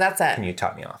 No, that's it. Can you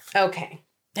top me off? Okay.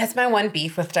 That's my one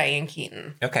beef with Diane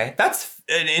Keaton. Okay. That's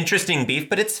an interesting beef,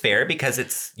 but it's fair because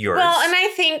it's yours. Well, and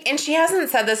I think, and she hasn't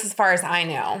said this as far as I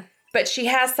know, but she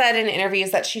has said in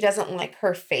interviews that she doesn't like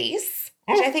her face,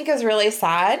 which I think is really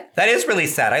sad. That is really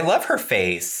sad. I love her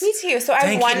face. Me too. So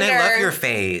Diane I wonder. Keaton, I love your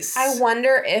face. I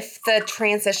wonder if the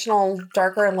transitional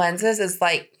darker lenses is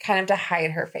like kind of to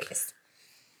hide her face.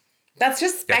 That's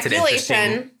just speculation. That's an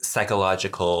interesting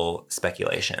psychological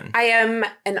speculation. I am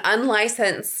an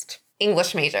unlicensed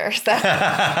English major, so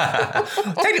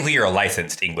technically you're a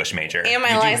licensed English major. Am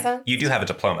I licensed? You do have a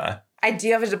diploma. I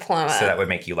do have a diploma. So that would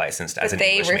make you licensed as an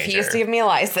English major. They refuse to give me a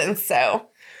license, so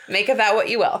make of that what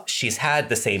you will. She's had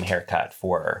the same haircut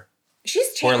for...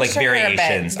 She's changed like her hair a bit.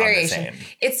 variations on the same.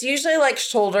 It's usually like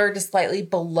shoulder to slightly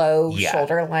below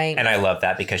shoulder length. And I love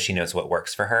that because she knows what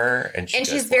works for her. And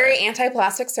she's very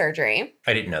anti-plastic surgery.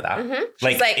 I didn't know that. Mm-hmm.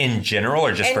 Like in general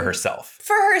or just for herself?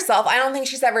 For herself. I don't think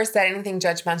she's ever said anything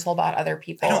judgmental about other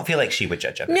people. I don't feel like she would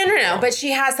judge other people. No. But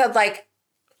she has said like,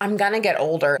 I'm going to get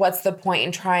older. What's the point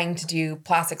in trying to do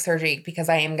plastic surgery because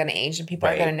I am going to age and people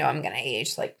are going to know I'm going to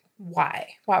age? Like,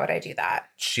 why? Why would I do that?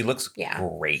 She looks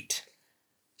great.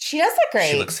 She does look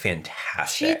great. She looks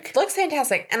fantastic. She looks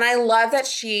fantastic. And I love that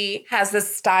she has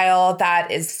this style that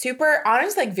is super,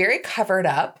 honestly, like very covered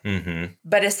up,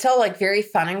 but is still like very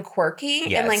fun and quirky.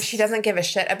 Yes. And like she doesn't give a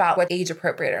shit about what age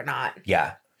appropriate or not.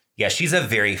 Yeah. Yeah, she's a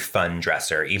very fun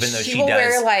dresser, even though she will does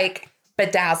wear like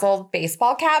bedazzled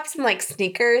baseball caps and like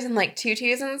sneakers and like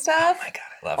tutus and stuff. Oh my God,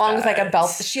 I love along that. with like a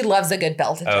belt. She loves a good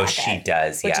belted jacket. Oh, she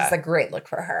does, Which is a great look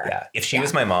for her. Yeah. If she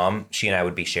was my mom, she and I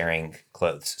would be sharing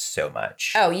clothes so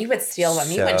much. Oh, you would steal them.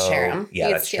 You wouldn't share them. Yeah,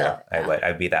 You'd that's steal true. them. I would.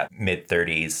 I'd be that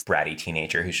mid-30s bratty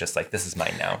teenager who's just like, this is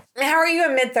mine now. How are you a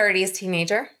mid-30s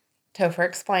teenager? Topher,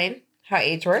 explain how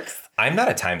age works. I'm not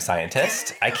a time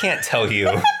scientist. I can't tell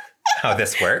you how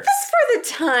this works. That's for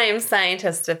the time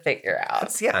scientists to figure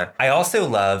out. Yeah. I also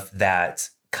love that,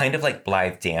 kind of like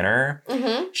Blythe Danner,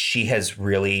 she has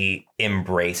really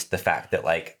embraced the fact that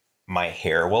like my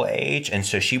hair will age. And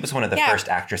so she was one of the first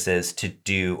actresses to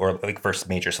do, or like first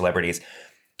major celebrities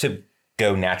to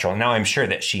go natural. Now I'm sure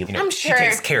that she, she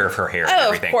takes care of her hair and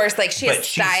everything. Of course. Like she has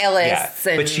stylists.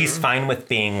 But she's fine with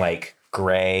being like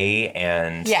gray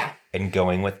and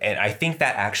going with, and I think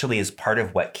that actually is part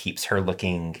of what keeps her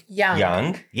looking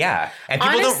young. Yeah. And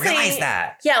people don't realize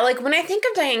that. Yeah. Like when I think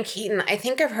of Diane Keaton, I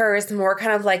think of her as more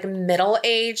kind of like middle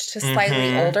age to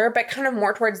slightly older, but kind of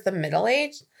more towards the middle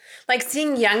age. Like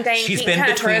seeing young Diane Keaton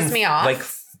kind of throws me off. Like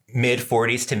mid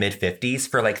 40s to mid 50s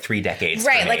for like 3 decades.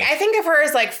 Right. Like I think of her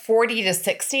as like 40 to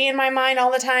 60 in my mind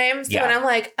all the time. So when I'm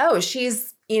like, oh,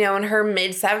 she's, in her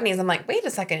mid 70s, I'm like, wait a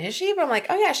second, is she? But I'm like,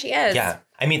 oh yeah, she is. Yeah.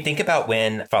 I mean, think about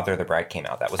when Father of the Bride came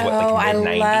out. That was like mid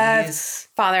 90s? I love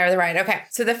Father of the Bride. Okay.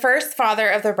 So the first Father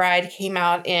of the Bride came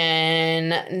out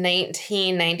in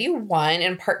 1991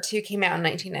 and part 2 came out in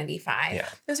 1995. Yeah.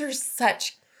 Those are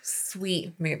such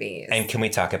sweet movies. And can we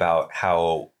talk about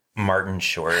how Martin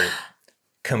Short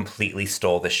completely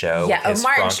stole the show? Yeah, his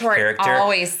Martin Franck Short character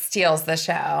always steals the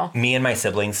show. Me and my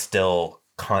siblings still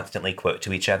constantly quote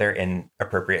to each other in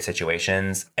appropriate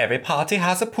situations. Every party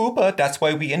has a pooper. That's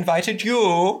why we invited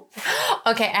you.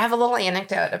 Okay, I have a little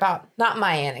anecdote about, not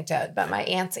my anecdote, but my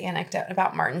aunt's anecdote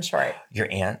about Martin Short. Your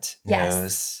aunt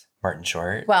knows Martin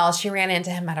Short? Well, she ran into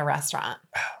him at a restaurant.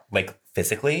 Like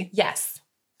physically? Yes.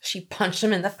 She punched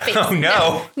him in the face. Oh,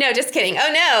 no. No, just kidding.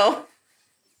 Oh, no.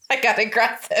 I got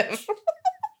aggressive.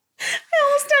 I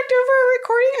almost knocked over a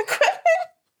recording equipment.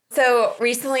 So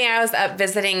recently I was up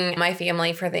visiting my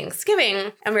family for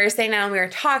Thanksgiving and we were sitting down and we were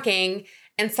talking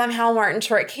and somehow Martin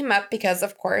Short came up because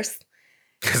of course.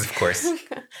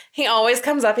 He always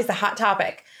comes up. He's a hot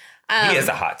topic. He is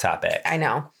a hot topic. I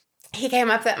know. He came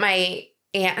up that my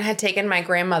aunt had taken my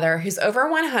grandmother, who's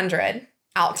over 100,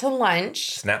 out to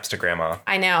lunch. Snaps to grandma.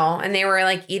 I know. And they were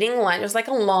like eating lunch. It was like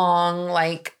a long,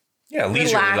 like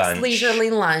leisurely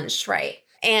lunch. Right.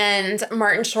 And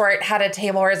Martin Short had a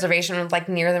table reservation like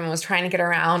near them and was trying to get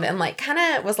around and like kind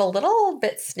of was a little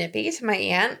bit snippy to my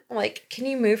aunt. Like, can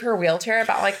you move her wheelchair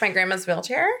about like my grandma's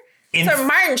wheelchair? So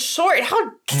Martin Short,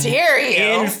 how dare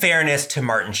you? In fairness to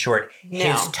Martin Short,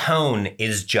 his tone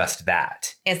is just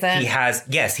that. Is it? He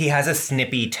has a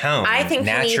snippy tone. I think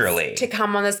naturally. He needs to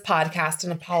come on this podcast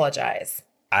and apologize.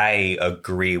 I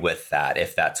agree with that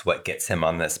if that's what gets him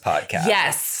on this podcast.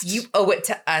 Yes, you owe it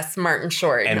to us, Martin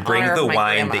Short. And bring the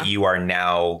wine that you are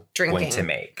now going to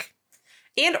make.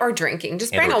 And or drinking.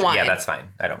 Just bring a wine. Yeah, that's fine.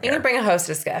 I don't care. You can bring a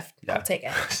hostess gift. Yeah. I'll take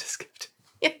it. Hostess gift.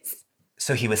 Yes.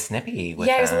 So he was snippy with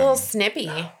he was a little snippy.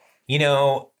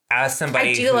 As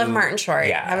somebody I do love Martin Short.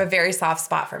 Yeah. I have a very soft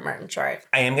spot for Martin Short.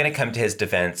 I am going to come to his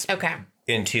defense. Okay.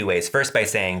 In 2 ways. First, by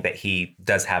saying that he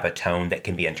does have a tone that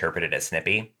can be interpreted as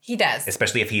snippy. He does.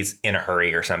 Especially if he's in a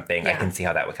hurry or something. Yeah. I can see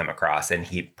how that would come across. And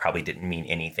he probably didn't mean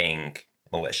anything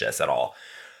malicious at all.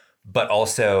 But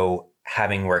also,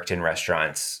 having worked in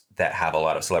restaurants that have a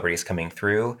lot of celebrities coming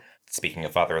through, speaking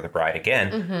of Father of the Bride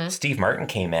again, Steve Martin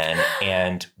came in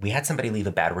and we had somebody leave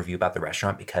a bad review about the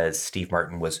restaurant because Steve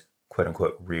Martin was quote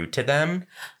unquote rude to them.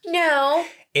 No.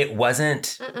 It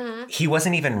wasn't, he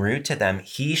wasn't even rude to them.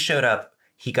 He showed up,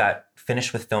 he got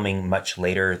finished with filming much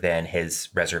later than his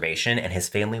reservation and his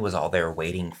family was all there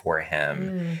waiting for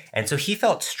him. And so he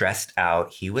felt stressed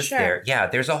out. He was there. Yeah,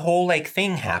 there's a whole like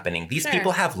thing happening. These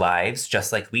people have lives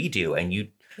just like we do. And you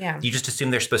just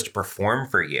assume they're supposed to perform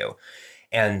for you.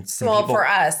 And some people, for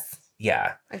us.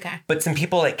 Yeah. Okay. But some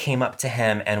people like came up to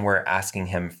him and were asking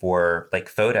him for like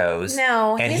photos.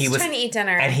 No, and he was trying to eat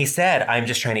dinner. And he said, I'm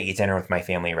just trying to eat dinner with my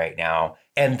family right now.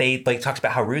 And they like talked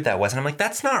about how rude that was. And I'm like,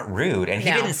 that's not rude. And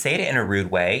he didn't say it in a rude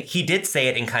way. He did say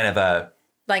it in kind of a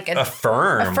like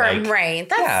affirm. Affirm, right.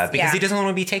 Because he doesn't want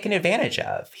to be taken advantage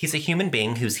of. He's a human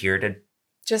being who's here to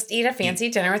just eat a fancy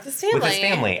dinner with his family. With his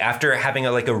family after having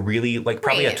a really,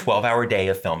 probably a 12-hour day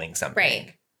of filming something.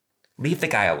 Right. Leave the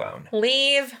guy alone.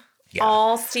 Leave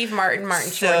all Steve Martin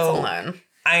Shorts alone.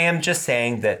 I am just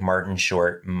saying that Martin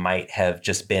Short might have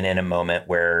just been in a moment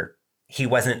where he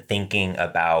wasn't thinking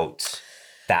about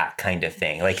that kind of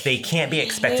thing. Like, they can't be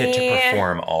expected to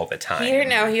perform all the time. He didn't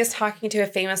know. He was talking to a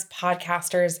famous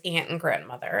podcaster's aunt and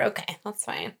grandmother. Okay, that's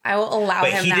fine. I will allow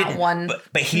him that one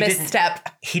misstep.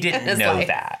 He didn't know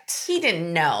that. He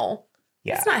didn't know.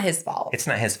 Yeah. It's not his fault. It's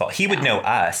not his fault. He would know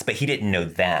us, but he didn't know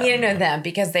them. He didn't know them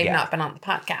because they've not been on the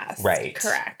podcast. Right.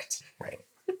 Correct. Right.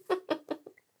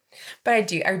 But I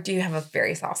do have a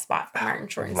very soft spot for Martin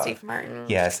Short and Steve Martin.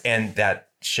 Yes, and that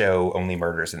show Only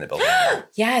Murders in the Building.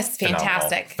 Yes,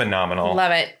 fantastic. Phenomenal.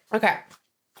 Love it. Okay.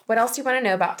 What else do you want to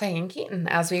know about Diane Keaton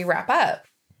as we wrap up?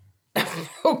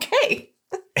 Okay.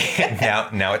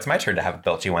 Now it's my turn to have a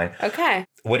belchy wine. Okay.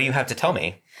 What do you have to tell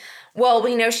me? Well,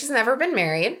 we know she's never been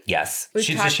married. Yes. Does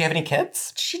she have any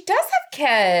kids? She does have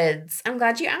kids. I'm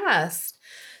glad you asked.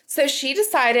 So she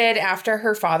decided after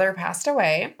her father passed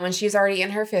away, when she was already in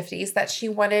her 50s, that she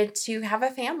wanted to have a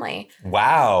family.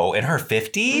 Wow. In her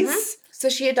 50s? Mm-hmm. So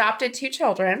she adopted 2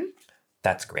 children.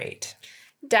 That's great.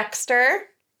 Dexter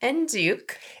and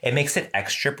Duke. It makes it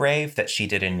extra brave that she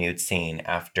did a nude scene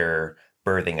after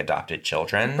birthing adopted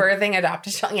children.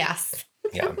 Yes.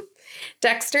 Yeah.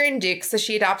 Dexter and Duke. So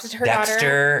she adopted her daughter.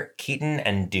 Dexter Keaton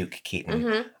and Duke Keaton.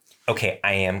 Mm-hmm. Okay,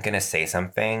 I am going to say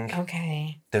something.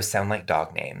 Okay. Those sound like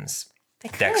dog names.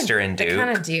 Dexter and Duke. They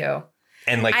kind of do.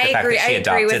 And like the fact that she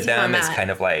adopted them is kind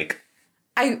of like...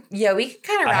 we can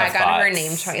kind of rag on her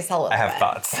name choice a little bit. I have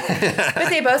thoughts. But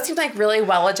they both seem like really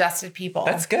well-adjusted people.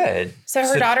 That's good. So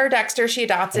her daughter Dexter, she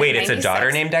adopted Wait, it's a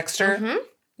daughter named Dexter? Mm-hmm.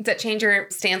 Does that change your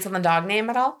stance on the dog name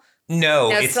at all? No,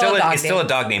 it's still a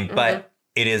dog name, but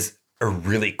it is a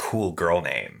really cool girl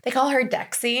name. They call her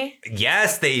Dexy.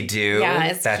 Yes, they do.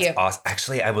 Yeah, That's cute. Awesome.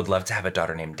 Actually, I would love to have a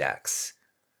daughter named Dex.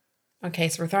 Okay,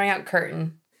 so we're throwing out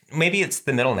Curtin. Maybe it's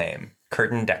the middle name,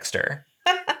 Curtin Dexter.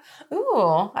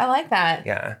 Ooh, I like that.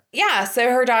 Yeah. Yeah, so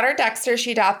her daughter Dexter,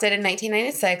 she adopted in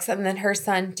 1996, and then her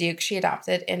son Duke, she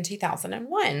adopted in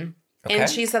 2001. Okay. And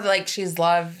she said like she's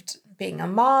loved being a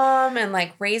mom and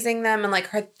like raising them, and like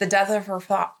the death of her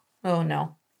oh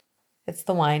no, it's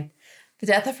the wine. The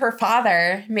death of her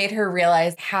father made her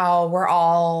realize how we're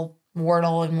all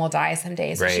mortal and will die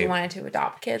someday. So she wanted to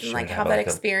adopt kids and like have that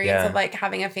experience of like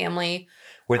having a family.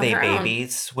 Were they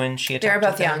babies when she adopted them? They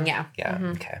were both young, yeah. Yeah,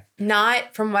 mm-hmm. Okay.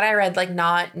 Not, from what I read, like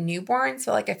not newborn,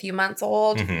 so like a few months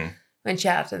old when she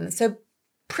adopted them. So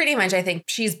pretty much I think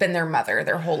she's been their mother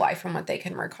their whole life from what they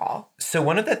can recall. So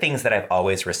one of the things that I've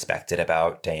always respected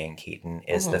about Diane Keaton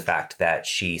is the fact that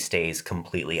she stays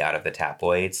completely out of the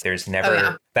tabloids. There's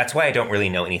never, that's why I don't really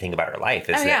know anything about her life,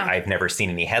 is that I've never seen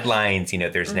any headlines,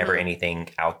 there's never anything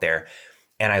out there.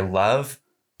 And I love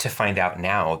to find out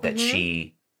now that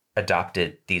she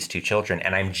adopted these 2 children,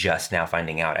 and I'm just now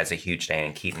finding out as a huge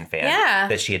Diane Keaton fan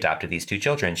that she adopted these 2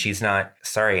 children. She's not,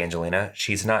 sorry, Angelina,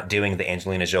 she's not doing the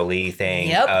Angelina Jolie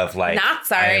thing of like, not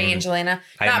sorry, Angelina,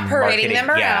 not parading them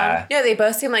around. Yeah, they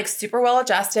both seem like super well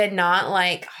adjusted, not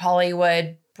like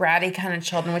Hollywood bratty kind of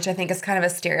children, which I think is kind of a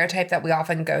stereotype that we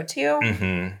often go to.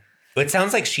 Mm-hmm. It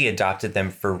sounds like she adopted them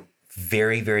for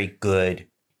very, very good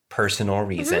personal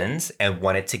reasons and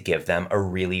wanted to give them a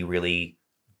really, really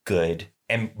good.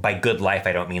 And by good life,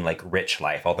 I don't mean like rich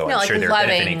life, although I'm sure they're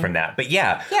benefiting from that. But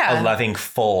a loving,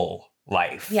 full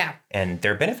life. Yeah. And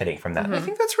they're benefiting from that. I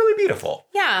think that's really beautiful.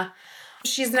 Yeah.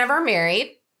 She's never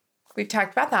married. We've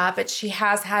talked about that, but she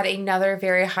has had another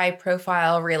very high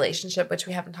profile relationship, which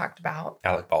we haven't talked about.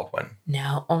 Alec Baldwin.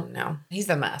 No. Oh, no. He's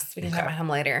a mess. We can talk about him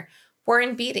later.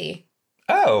 Warren Beatty.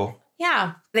 Oh.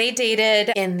 Yeah. They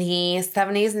dated in the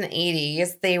 70s and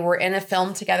 80s. They were in a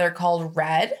film together called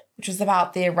Red, which was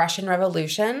about the Russian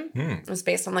Revolution. It was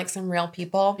based on like some real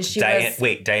people.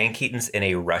 Diane Keaton's in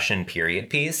a Russian period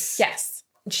piece? Yes.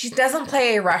 She doesn't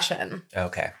play a Russian.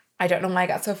 Okay. I don't know why I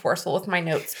got so forceful with my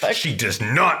notes, but she does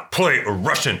not play a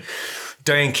Russian.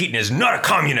 Diane Keaton is not a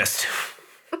communist.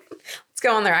 Let's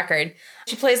go on the record.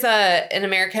 She plays an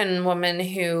American woman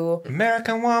who...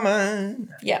 American woman.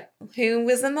 Yep. Who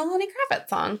was in the Lenny Kravitz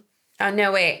song. Oh,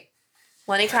 no, wait.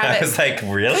 Lenny Kravitz. I was like,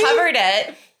 really? Covered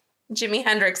it. Jimi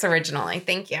Hendrix originally.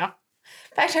 Thank you.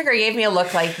 Fact checker gave me a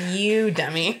look like, you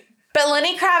dummy. But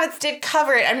Lenny Kravitz did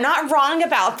cover it. I'm not wrong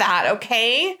about that,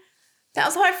 okay? That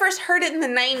was how I first heard it in the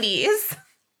 90s.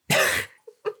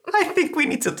 I think we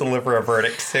need to deliver a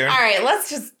verdict soon. All right, let's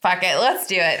just fuck it. Let's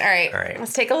do it. All right.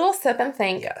 Let's take a little sip and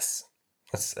think. Yes.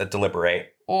 Let's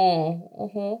deliberate.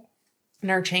 In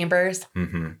our chambers.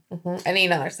 I need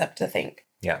another sip to think.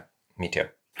 Yeah, me too.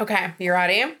 Okay, you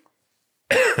ready?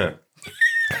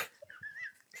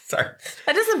 Sorry.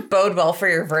 That doesn't bode well for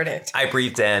your verdict. I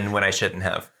breathed in when I shouldn't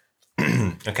have.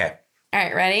 Okay. All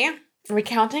right, ready? Are we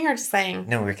counting or just saying?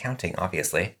 No, we're counting,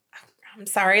 obviously. I'm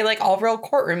sorry, like all real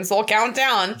courtrooms will count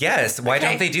down. Yes, why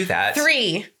don't they do that?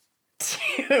 3,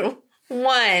 2,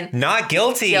 1. Not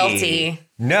guilty. Guilty.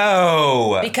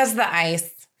 No. Because of the ice.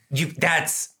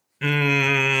 That's... She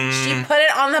put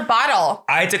it on the bottle.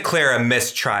 I declare a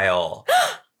mistrial.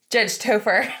 Judge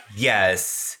Topher.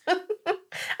 Yes.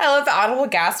 I love the audible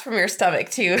gasp from your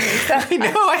stomach, too. I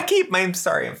know. I'm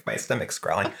sorry. My stomach's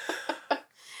growling.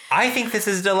 I think this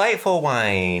is delightful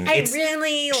wine. I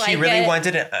really like it. She really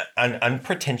wanted an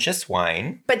unpretentious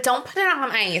wine. But don't put it on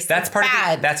ice. That's part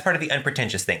of the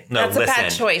unpretentious thing. No, That's a bad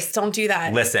choice. Don't do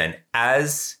that. Listen,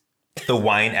 as the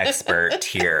wine expert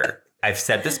here, I've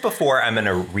said this before. I'm going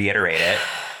to reiterate it.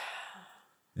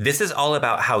 This is all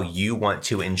about how you want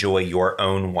to enjoy your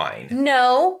own wine.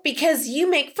 No, because you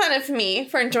make fun of me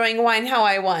for enjoying wine how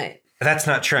I want. That's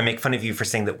not true. I make fun of you for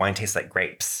saying that wine tastes like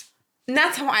grapes. And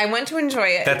that's how I want to enjoy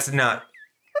it. That's not...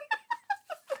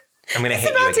 I'm going to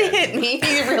hit you again. He's about to hit me.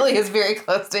 He really is very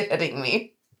close to hitting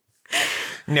me.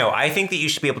 No, I think that you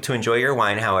should be able to enjoy your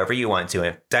wine however you want to.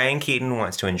 If Diane Keaton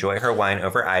wants to enjoy her wine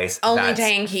over ice, only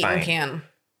Diane Keaton can.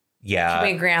 Yeah. Can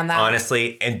we agree on that?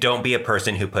 Honestly, and don't be a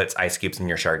person who puts ice cubes in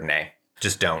your Chardonnay.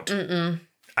 Just don't.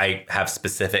 I have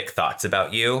specific thoughts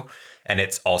about you, and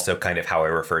it's also kind of how I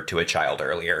referred to a child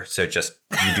earlier. So just,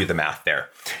 you do the math there.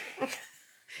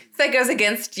 That goes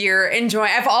against your enjoy.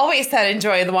 I've always said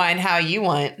enjoy the wine how you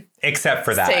want. Except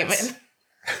for that. Statement.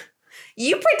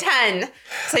 You pretend.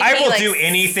 I will do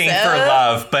anything for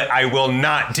love, but I will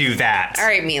not do that. All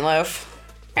right, Meatloaf.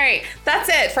 All right, that's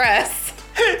it for us.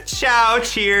 Ciao.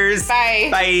 Cheers. Bye.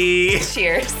 Bye.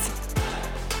 Cheers.